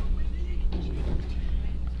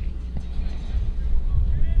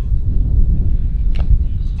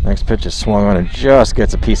 Next pitch is swung on and just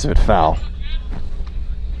gets a piece of it foul.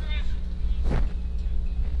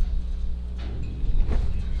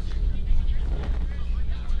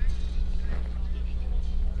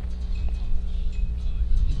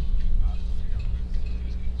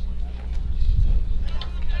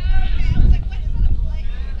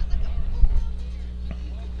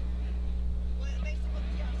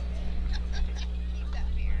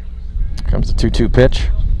 Comes the 2-2 pitch.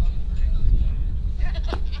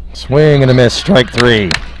 Swing and a miss, strike 3.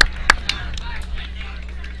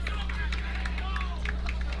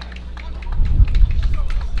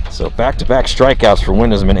 So back-to-back strikeouts for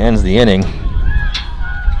Windesman ends the inning.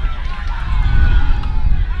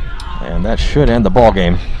 And that should end the ball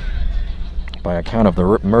game by account of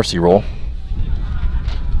the mercy roll.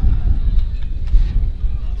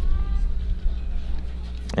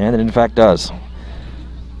 And it in fact does.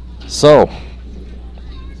 So,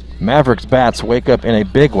 Mavericks bats wake up in a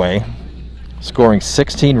big way, scoring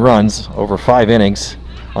 16 runs over 5 innings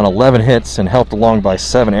on 11 hits and helped along by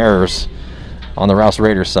 7 errors on the Rouse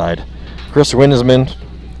Raiders side. Chris Windesman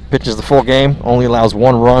pitches the full game, only allows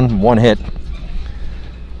 1 run, 1 hit.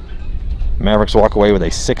 Mavericks walk away with a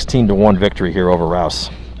 16-1 victory here over Rouse.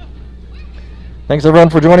 Thanks everyone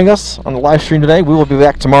for joining us on the live stream today. We will be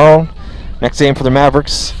back tomorrow. Next game for the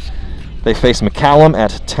Mavericks, they face McCallum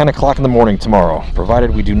at 10 o'clock in the morning tomorrow,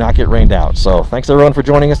 provided we do not get rained out. So thanks everyone for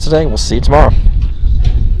joining us today. We'll see you tomorrow.